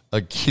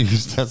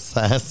accused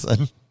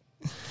assassin?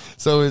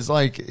 So it's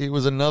like it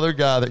was another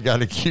guy that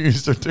got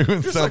accused of doing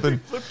It's something,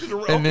 like they flipped it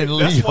around. and then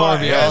That's Lee why I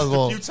Harvey asked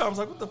Oswald. a few times,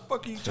 like, what the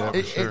fuck are you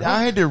talking about?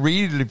 I had to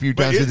read it a few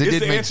But times because is it the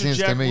didn't make answer sense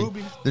to Jack me.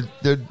 Ruby?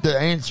 The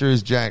answer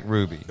is Jack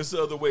Ruby. It's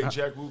the other way.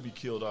 Jack Ruby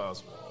killed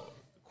Oswald.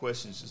 The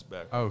question's just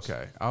backwards.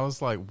 Okay. I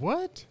was like,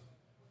 what?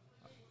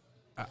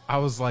 I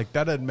was like,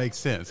 that doesn't make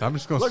sense. I'm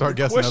just going to Like start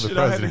the guessing other question,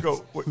 I had to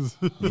presidents.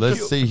 go, what-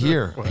 Let's see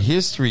here.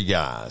 History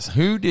guys.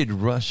 Who did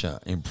Russia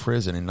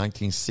imprison in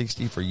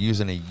 1960 for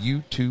using a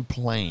U-2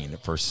 plane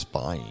for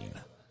spying?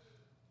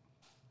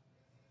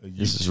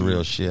 This is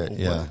real shit,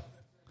 yeah.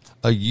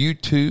 A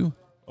U-2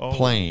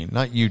 plane,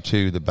 not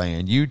U2 the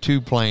band,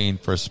 U-2 plane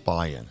for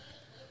spying.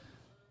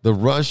 The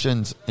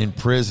Russians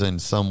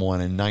imprisoned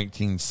someone in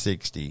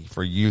 1960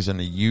 for using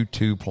a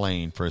U-2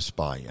 plane for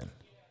spying.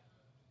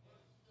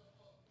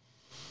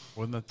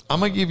 Wasn't that I'm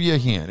going to give you a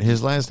hint.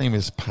 His last name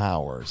is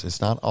Powers.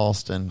 It's not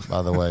Austin,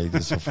 by the way,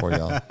 just before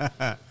y'all.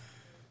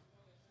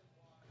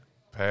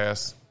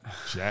 Pass.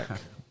 Jack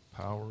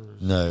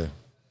Powers. No.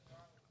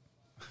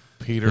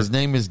 Peter. His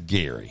name is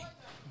Gary.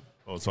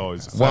 Oh, it's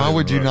always. Why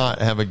would you not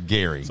have a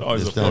Gary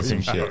always that's a done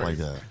some fucking shit Gary. like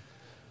that?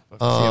 the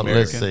Let's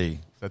American? see. Is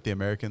that the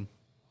American?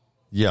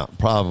 Yeah,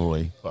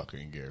 probably.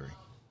 Fucking Gary.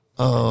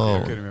 Oh, I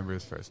couldn't remember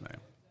his first name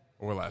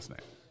or last name,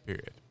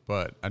 period.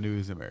 But I knew he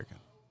was American.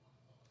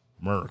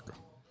 America?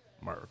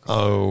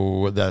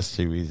 oh, that's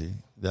too easy.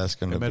 That's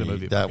going to They made a be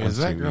movie that about one's Is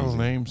that too girl's easy.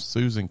 name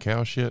Susan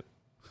Cowshit?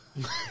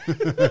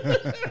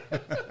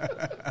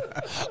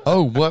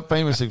 Oh, what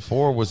famous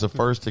explorer was the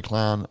first to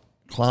climb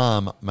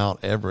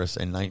Mount Everest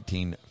in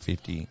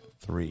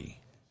 1953?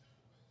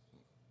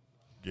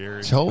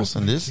 Gary.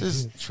 Tolson, this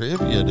is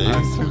trivia, dude.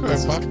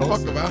 Fuck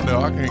if I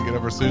know. I can't get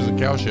over Susan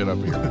Cowshit up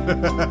here.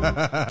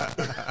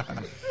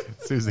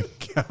 Susan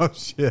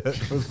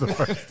Cowshit was the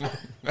first one.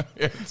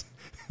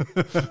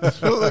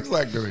 That's what it looks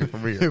like to me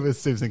from It here. was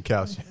Susan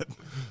Cowshit.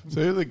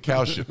 Susan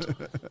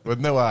Cowshit with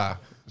no eye.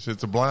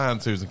 It's a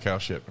blind Susan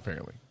Cowshit,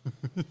 apparently.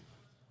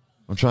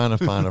 I'm trying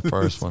to find the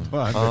first one.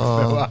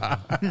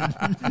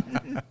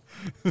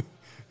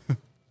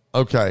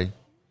 Okay,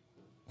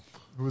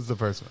 Who was the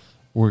first one?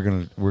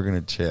 we're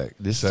gonna check.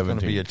 This is gonna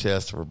 17. be a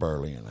test for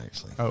Berlin.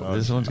 Actually, Oh,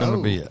 this one's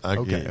gonna be it.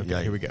 okay,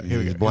 yeah, here we go, here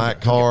we his go,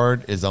 black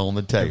card is on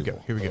the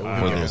table. Here we go.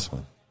 For this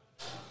one.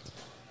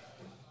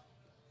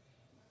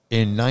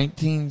 In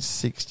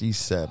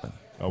 1967,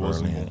 I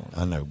wasn't Berlin- born.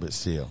 I know, but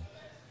still,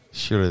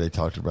 surely they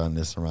talked about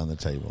this around the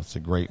table. It's a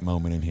great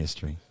moment in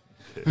history.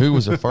 Who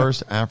was the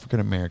first African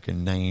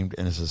American named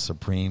as a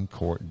Supreme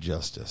Court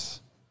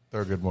justice?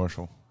 Thurgood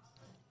Marshall.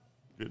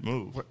 Good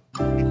move.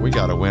 We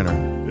got a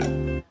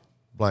winner.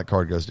 Black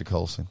card goes to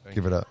Colson.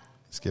 Give it up.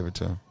 Let's give it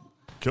to him.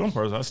 Killing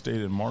person. I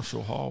stayed in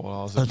Marshall Hall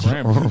while I was at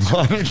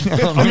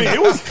Grambling. I mean, it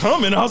was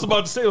coming. I was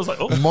about to say, it was like,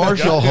 oh,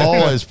 Marshall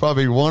Hall is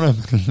probably one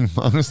of the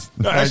most.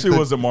 No, actually, it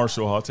wasn't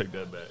Marshall Hall. I'll take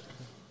that back.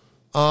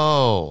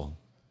 Oh.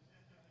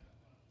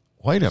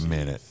 Wait a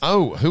minute.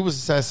 Oh, who was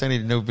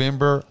assassinated in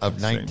November of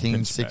Same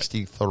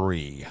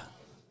 1963?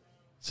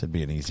 This would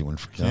be an easy one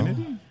for you.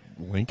 Kennedy?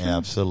 Lincoln.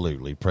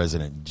 Absolutely.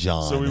 President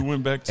John. So we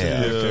went back to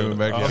F. the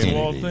back to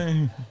Oswald Kennedy.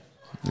 thing.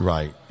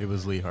 Right. It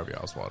was Lee Harvey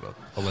Oswald,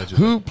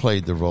 allegedly. Who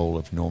played the role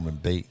of Norman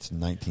Bates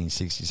in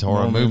 1960s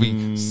horror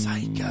movie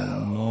Psycho?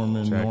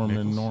 Norman Bates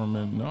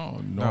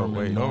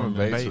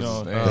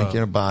No, was-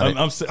 Thinking about it.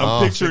 I'm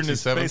Oh, picturing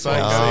this 67 face.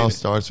 Psycho. Oh,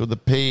 starts with a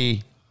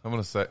P. I'm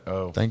gonna say.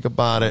 Oh, Think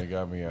about they it.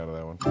 got me out of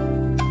that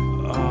one.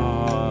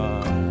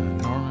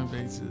 Norman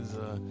Bates is.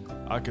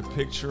 I could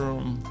picture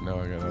him. No,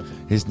 I got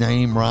nothing. His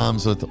name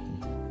rhymes with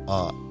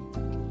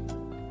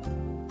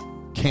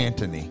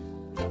Cantony.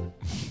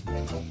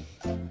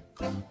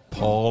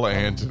 Paul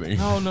Anthony.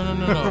 No.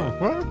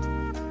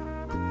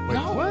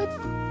 Wait, what?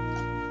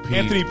 Pete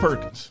Anthony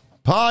Perkins.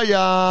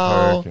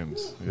 Paya.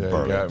 Perkins. Yeah, you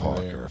Burley got me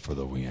Parker there. for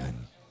the win.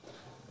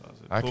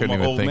 I Pull couldn't my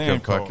even old think man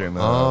of card. fucking.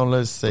 Oh,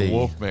 let's the see.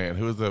 Wolfman.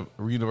 Who was the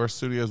Universal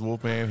Studios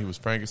Wolfman? He was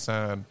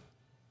Frankenstein.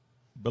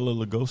 Bela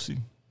Lugosi.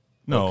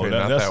 No, Okay,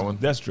 that's, not that one.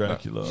 That's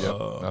Dracula.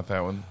 Yep, not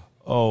that one.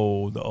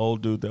 Oh, the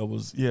old dude that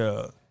was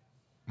Boris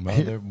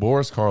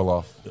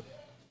Karloff.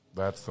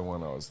 That's the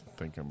one I was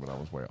thinking, but I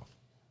was way off.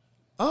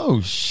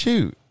 Oh,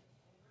 shoot.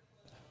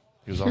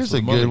 He was Here's also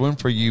a the good mummy. one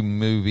for you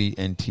movie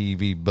and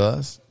TV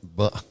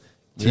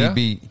Yeah.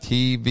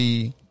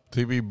 TV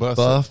TV bus.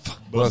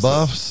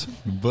 buffs.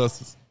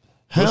 Buses.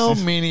 How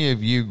many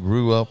of you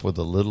grew up with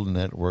a little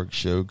network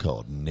show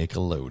called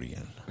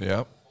Nickelodeon?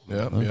 Yep.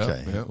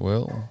 Okay. Yep.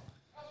 Well,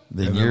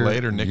 then And then you're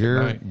later, Nick at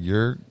you're Night.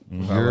 you're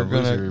Love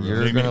gonna Lucy,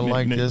 you're gonna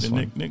like this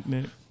one. Nick.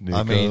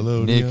 I mean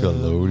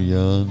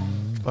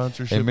Nickelodeon.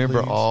 Sponsorship. And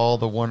remember please. all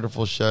the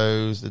wonderful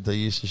shows that they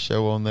used to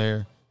show on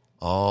there?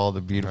 All the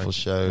beautiful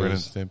shows. Ren and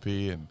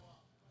Stimpy and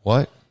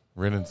What?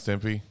 Ren and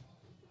Stimpy.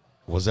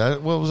 Was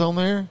that what was on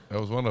there? That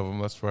was one of them.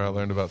 That's where I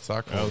learned about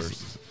sock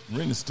holders.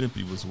 Ren and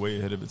Stimpy was way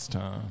ahead of its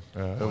time.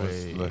 It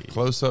was the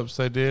close-ups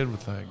they did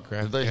with like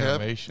graphic they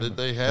have- animation. did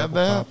they and have double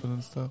that? popping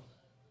and stuff?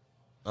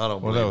 I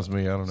don't Well, believe that was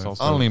me. I don't know.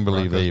 I don't even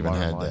believe they even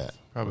Modern had Life that.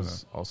 Probably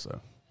was also.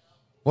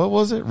 What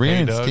was it? Ren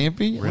and Doug.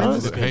 Stimpy? Ren Huh?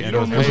 and Stimpy. Hey, You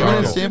don't Hey Ren and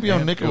Arnold. Stimpy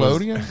on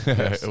Nickelodeon? It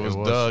was it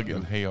was. Doug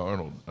and Hey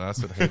Arnold. And I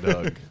said, Hey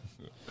Doug.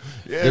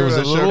 Yeah, There was a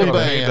that show little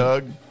called Hey band,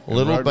 Doug.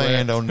 little And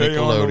band Rugrats. on Hey,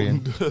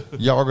 Nickelodeon.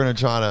 y'all are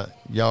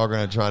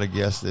gonna try to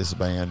guess this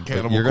band. But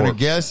Cannibal you're gonna Corpse.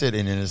 guess it,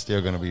 and then it's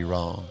still gonna be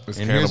wrong. It's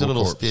And here's a Cannibal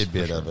little Corpse,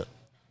 tidbit for of sure. it.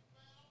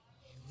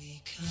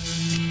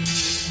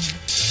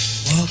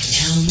 Walking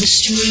down the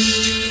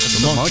street,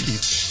 The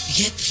Monkeys. we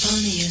get the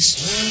funniest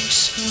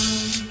looks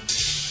from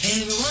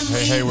everyone.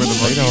 Hey, we're the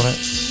Wait on it.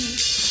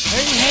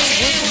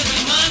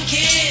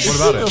 monkeys. What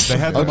about it? They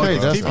had the Okay,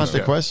 Monkeys that's TV not the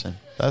show. question.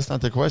 That's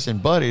not the question,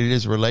 but it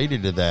is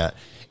related to that.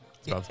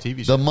 It's about the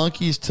TV show. The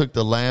Monkeys took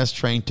the last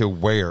train to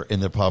where in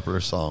their popular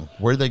song?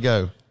 Where'd they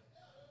go?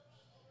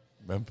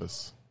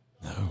 Memphis.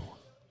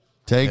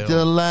 Take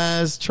the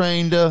last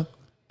train to,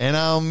 and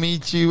I'll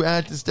meet you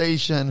at the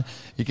station.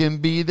 You can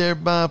be there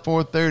by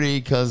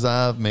 4:30 because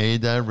I've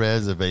made that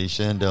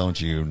reservation. Don't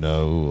you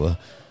know?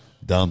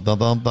 Dum dum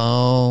dum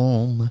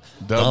dum.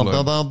 Dum Dublin.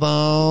 dum dum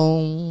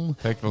dum.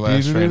 Take the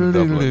last train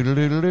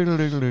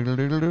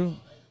to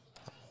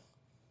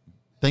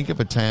Think of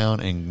a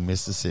town in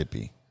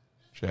Mississippi.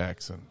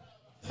 Jackson.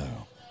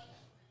 No.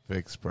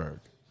 Vicksburg.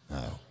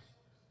 No.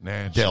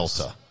 Natchez.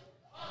 Delta.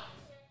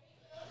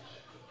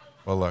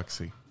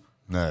 Biloxi.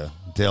 No.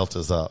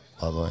 Delta's up,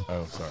 by the way.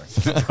 Oh, sorry.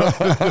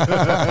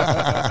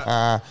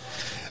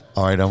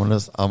 All right, I'm gonna.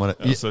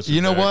 That's such a You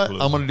know bad what? clue.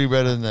 I'm gonna do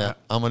better than that.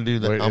 I'm gonna do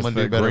that. Wait, I'm it's gonna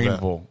the do better than that.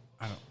 Greenville.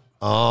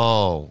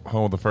 Oh,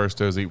 Home of the first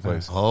Doe's Eat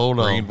place. hold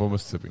on. Greenville,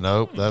 Mississippi.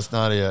 Nope, that's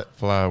not it.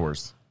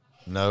 Flowers.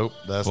 Nope,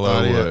 that's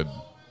not it. Flowwood.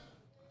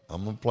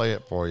 I'm gonna play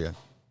it for you.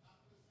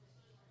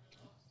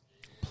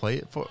 Play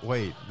it for.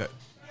 Wait.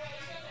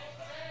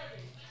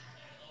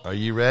 Are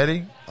you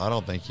ready? I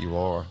don't think you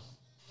are.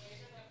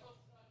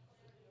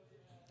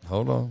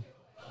 Hold on.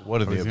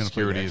 What are he's the gonna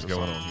play the obscurities actual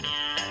going song. on here?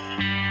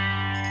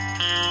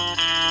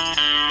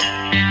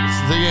 This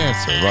is the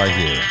answer right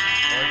here.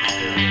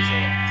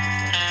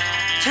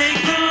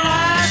 Take the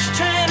last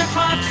train to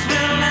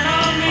Clarksville and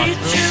I'll meet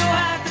you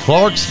at the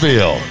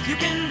Clarksville. You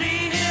can be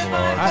here by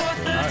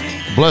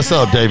Bless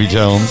up, Davy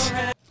Jones.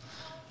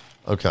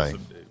 Okay.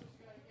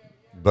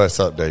 Bless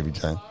up, Davy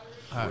Jones.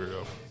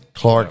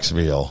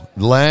 Clarksville.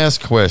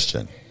 Last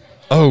question.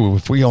 Oh,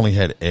 if we only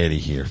had Eddie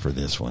here for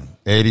this one.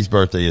 Eddie's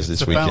birthday is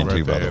this weekend,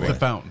 too, by the It's way. a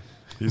fountain.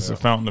 He's a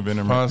fountain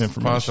of Ponce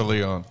information.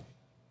 Leon.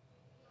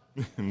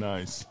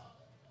 Nice.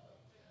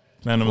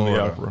 Phantom of the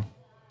Florida. Opera.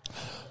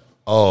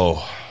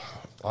 Oh,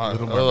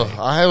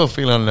 I have a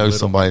feeling I know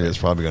somebody that's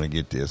probably going to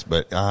get this,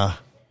 but I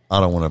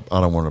don't want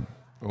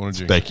to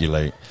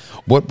speculate.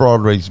 What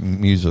Broadway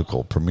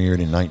musical premiered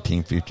in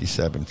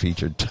 1957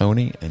 featured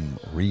Tony and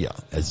Maria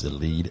as the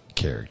lead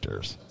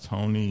characters?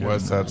 Tony.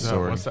 West Side Yeah,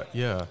 Story. what's that?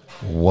 Yeah.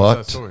 What?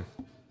 What's that story?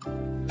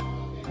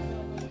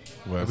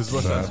 West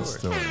West Side Side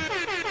Story.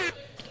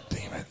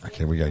 Damn it.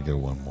 Okay, we got to go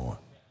one more.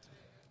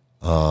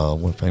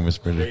 One famous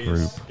British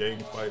group. Gang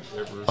fight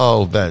ever.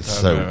 Oh, that's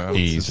so It's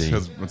easy.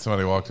 Because when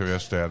somebody walked over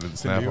yesterday, I did the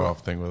snap New York.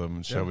 off thing with them,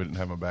 and Shelby didn't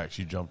have my back.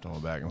 She jumped on my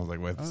back, and I was like,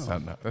 "Wait, that's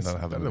not how that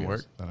that doesn't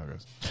works. work. Not how it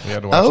goes." We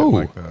had to watch it Oh,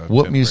 like the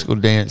what 10th musical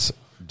grade. dance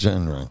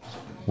genre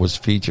was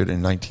featured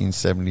in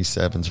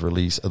 1977's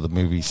release of the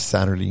movie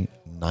Saturday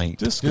Night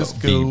Disco.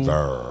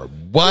 Fever?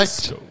 What?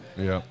 Disco.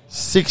 Yeah,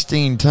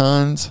 16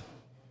 Tons,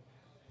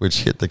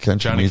 which hit the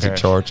country Johnny music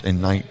Cash. charts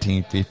in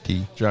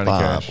 1955, Johnny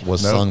Cash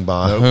was Nope. sung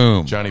by Nope.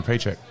 whom? Johnny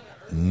Paycheck.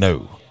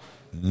 No.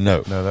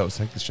 No, that was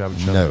Take the Shabby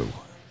Chubby. No.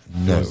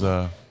 It was,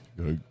 No.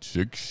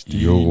 16.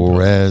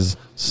 You're as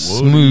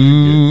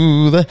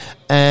smooth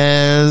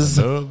as.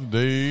 Another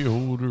day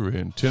older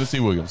and Tennessee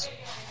Williams.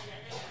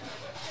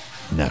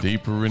 No.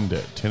 Deeper in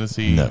debt.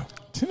 Tennessee. No.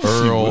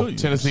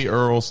 Tennessee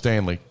Earl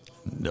Stanley.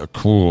 No,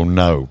 cool,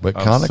 no, but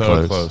I'm kind of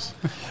so close.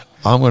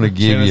 I'm going to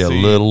give you a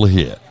Tennessee. little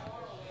hit.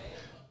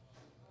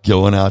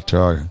 Going out to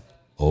our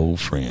old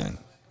friend.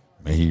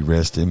 May he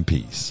rest in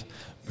peace.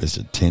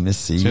 Mr.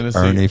 Tennessee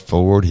Ernie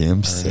Ford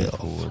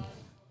himself.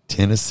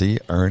 Tennessee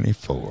Ernie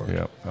Ford.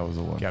 Yep, that was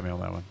the one. Got me on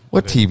that one.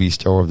 What TV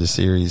star of the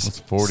series It's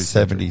 40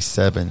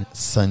 77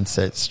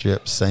 Sunset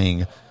Strip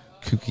sang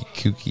Kooky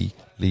Kooky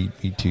Lead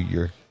Me to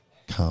Your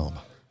Calm?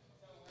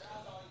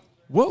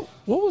 What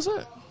was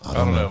that? I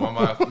don't know.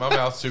 My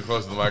mouth's too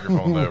close to the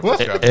microphone there.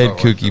 Ed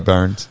Kooky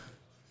Burns.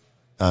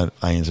 I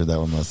answered that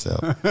one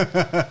myself.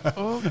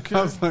 Okay.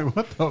 I was like,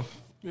 what the?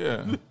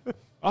 Yeah.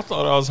 I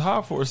thought I was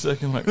high for a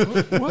second. Like,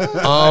 what?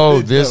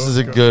 Oh, this is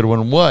a good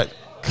one. What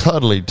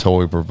cuddly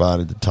toy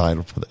provided the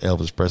title for the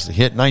Elvis Presley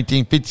hit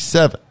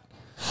 1957?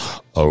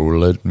 Oh,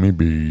 let me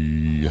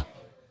be.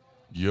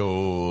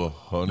 Yo,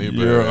 honey bear.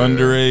 Your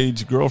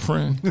underage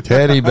girlfriend?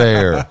 Teddy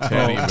bear.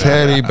 Teddy bear.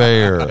 Teddy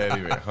bear.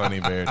 Teddy bear. Honey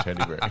bear.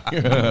 Teddy bear.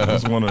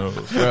 That's one of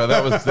those. Well,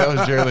 that was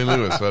Jerry Lee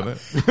Lewis,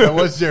 wasn't it? That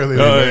was Jerry Lee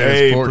Oh, Lewis.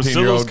 hey, 14-year-old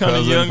Priscilla's kind of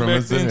cousin young from back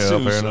Mississippi. then, Yeah,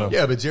 too. fair so- enough.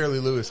 Yeah, but Jerry Lee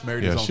Lewis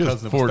married Yeah, his she own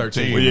was cousin that was 14.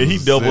 13. Well, yeah, he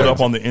doubled Yeah. up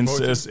on the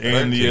incest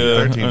and the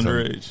 13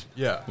 underage.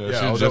 Yeah, Yeah, yeah,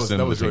 she was that just was,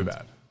 into that was the really teens.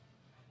 bad.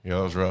 Yeah,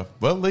 that was rough.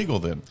 Well, legal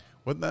then.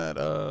 Wasn't that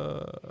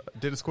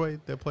Dennis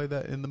Quaid that played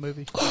that in the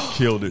movie?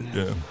 Killed it,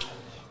 yeah.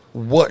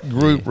 What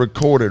group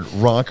recorded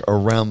Rock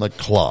Around the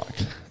Clock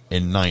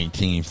in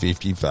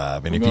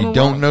 1955? And if you gonna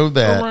don't rock know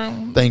that,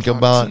 around think the clock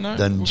about tonight.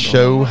 the We're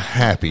show gonna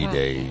Happy rock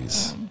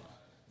Days.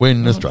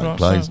 When the strike rock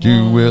lights like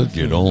do one, well,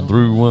 get on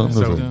through one,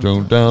 So-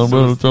 throw down, so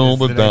run is on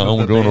the the name down. of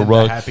We're the gonna band the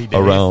rock Happy Days?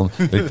 around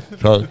the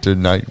clock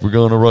tonight. We're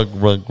gonna rock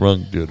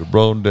to the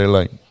broad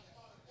daylight.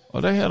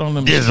 Oh, they had on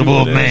them. It's the stupid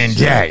Wolfman ass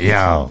Jack,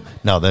 y'all.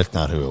 No, that's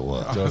not who it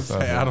was. Just,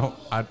 I don't.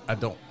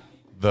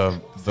 the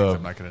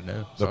I'm not gonna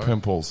know. the Sorry.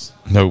 pimples,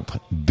 Nope.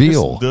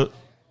 Bill The-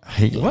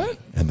 Haley What?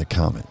 and the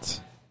Comments.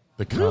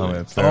 the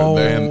comments, Oh.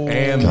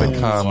 and the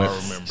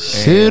comments. I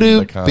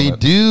remember. Shoo-doo-be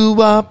doo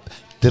wop,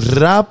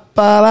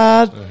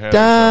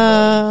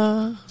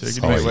 da-da-ba-da-da. Take it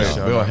Sorry, easy. Wait,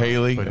 y'all. Bill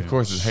Haley. Of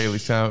course, it's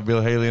Haley's time.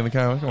 Bill Haley in the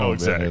comments. Come on,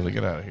 exactly. Bill Haley,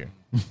 get out of here.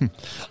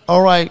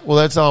 All right. Well,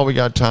 that's all we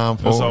got time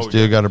That's for. all we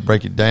Still got. got to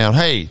break it down.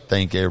 Hey,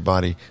 thank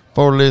everybody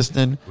for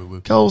listening.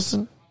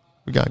 Colson.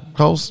 We got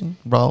Colson,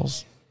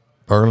 Ross,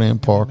 Burley,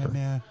 and Parker.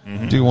 Yeah.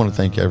 Do want to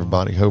thank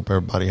everybody. Hope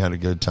everybody had a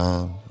good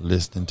time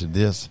listening to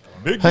this.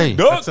 Big Hey. Dick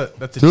Duck.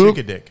 That's a Dude.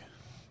 chicka dick.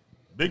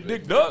 Big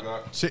Dick Duck.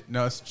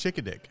 No, it's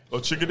chicka dick. Oh,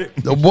 chicken dick.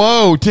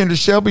 Whoa, Tender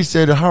Shelby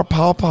said that her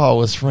pawpaw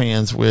was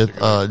friends with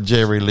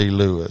Jerry Lee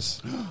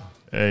Lewis.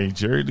 Hey,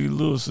 Jerry Lee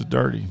Lewis is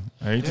dirty.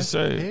 I hate to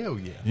say it. Hell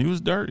yeah. He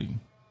was dirty.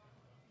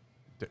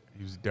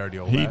 He was a dirty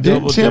old He man. did-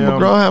 Didn't Tim down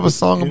McGraw have a with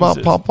song about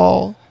incest.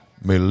 pawpaw?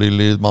 Me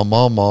Lily is my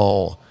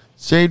mama.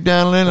 Shaved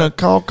down in a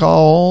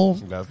call.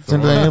 That's the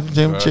Send one. the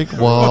Jim Chick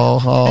Wall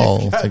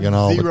Hall. Singing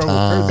all the zero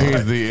time.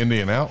 He's the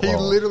Indian outlaw. He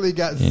literally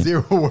got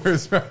 0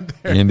 words right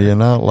there.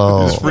 Indian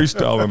outlaw. He's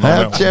freestelling on Half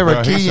that one.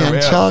 Cherokee he's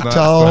and from-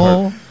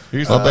 Choctaw.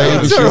 He's My from-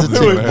 baby, she's a He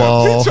tick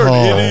wall. turned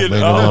Hall. Indian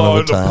Singing outlaw all the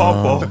into time.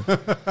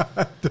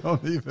 pawpaw.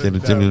 Don't even. Get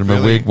it know. into my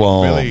wig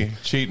wall. Billy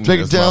cheating. Take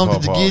it is my down to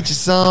pawpaw. get you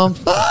some.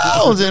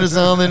 Falls into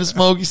some in a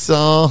smoky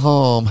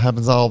some.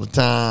 Happens all the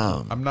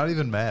time. I'm not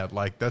even mad.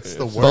 Like that's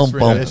the Bum, worst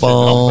bum, rendition.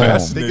 bum. I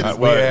think it's-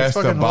 We it's asked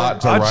the fucking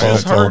bot to I write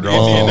just a heard song.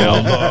 Indian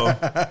Oh.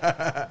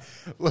 outlaw.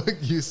 Look,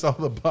 you saw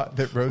the bot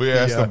that wrote. We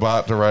asked the the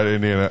bot to write a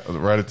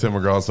Tim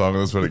McGraw song,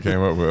 and that's what it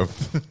came up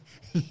with.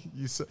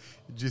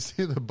 Did you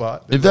see the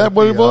bot? Is that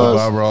what it was?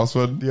 Bob Ross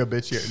one. The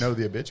obituary. No,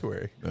 the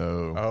obituary. No.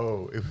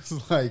 Oh, it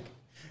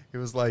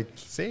was like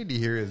Sandy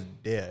here is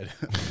dead.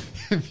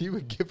 If you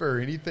would give her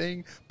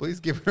anything, please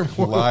give her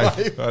more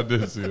life. I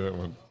did see that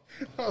one.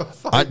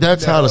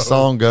 That's how the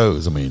song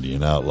goes. I'm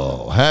Indian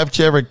Outlaw. Half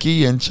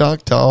Cherokee and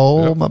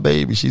Choctaw. Yep. My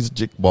baby, she's a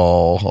chick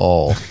ball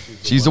hall.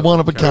 She's a one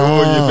of a kind.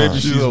 Oh, your baby,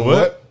 she's a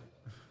what?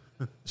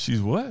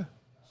 She's what?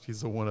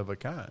 She's a one of a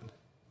kind.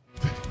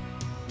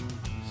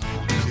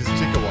 She's a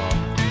Chickasaw.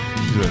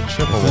 She's a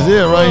Chippewa. This is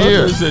it right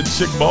here. It's a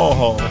chick ball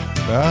hall.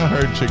 I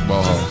heard Chick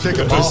Ball Hall.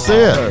 That's I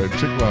it. heard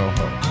Chick Ball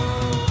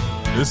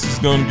Hall. This is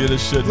going to get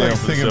us shut down Like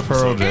for this singing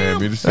Pearl episode.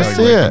 Jam. You just That's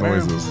like it. making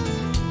noises.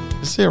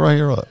 Let's see it right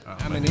here. Look.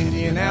 I'm an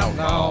Indian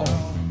outlaw.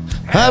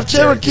 Half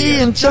Cherokee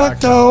and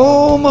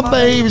Choctaw. My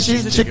baby,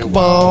 she's a chick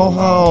ball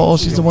hall.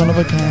 She's a one of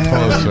a kind.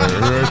 Closer.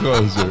 Very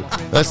closer.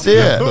 That's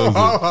it.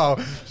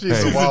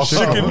 She's Hey, a wild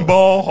Chicken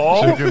ball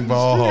hall? Chicken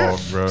ball hog,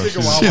 bro.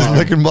 She's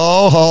licking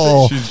ball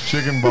hall. She's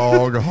chicken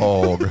ball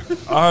hog.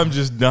 I'm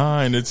just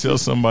dying to tell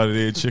somebody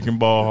they're chicken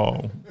ball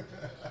hall.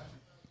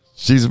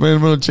 She's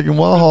been in a chicken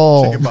wall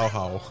hall. Chicken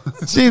hall.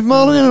 She's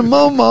mulling in a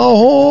momo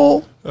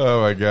hall.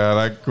 Oh my God,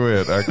 I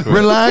quit.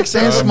 Relax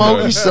and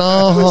smoke your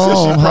song.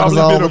 She's Happens probably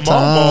all been the a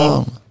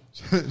momo.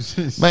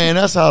 time. Man,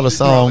 that's how the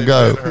song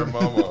go.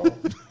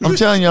 I'm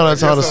telling y'all, that's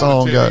how the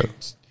song go.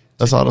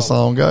 That's how the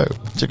song go.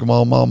 Chicken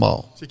ball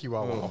mama. Chicky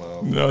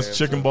wow. No, it's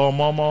chicken ball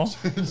mama.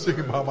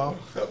 Chicken mama.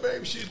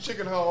 Baby, she's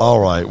chicken hog. All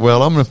right.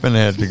 Well, I'm finna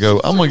have to go.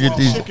 I'm gonna get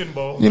these. Chicken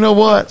ball. You know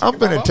what? I'm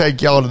gonna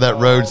take y'all to that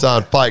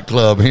roadside fight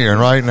club here and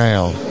right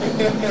now.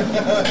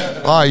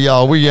 All right,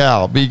 y'all. We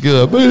out. Be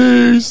good.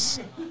 Peace.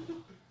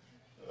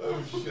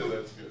 Oh shit,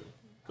 that's good.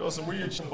 Go some weird chicken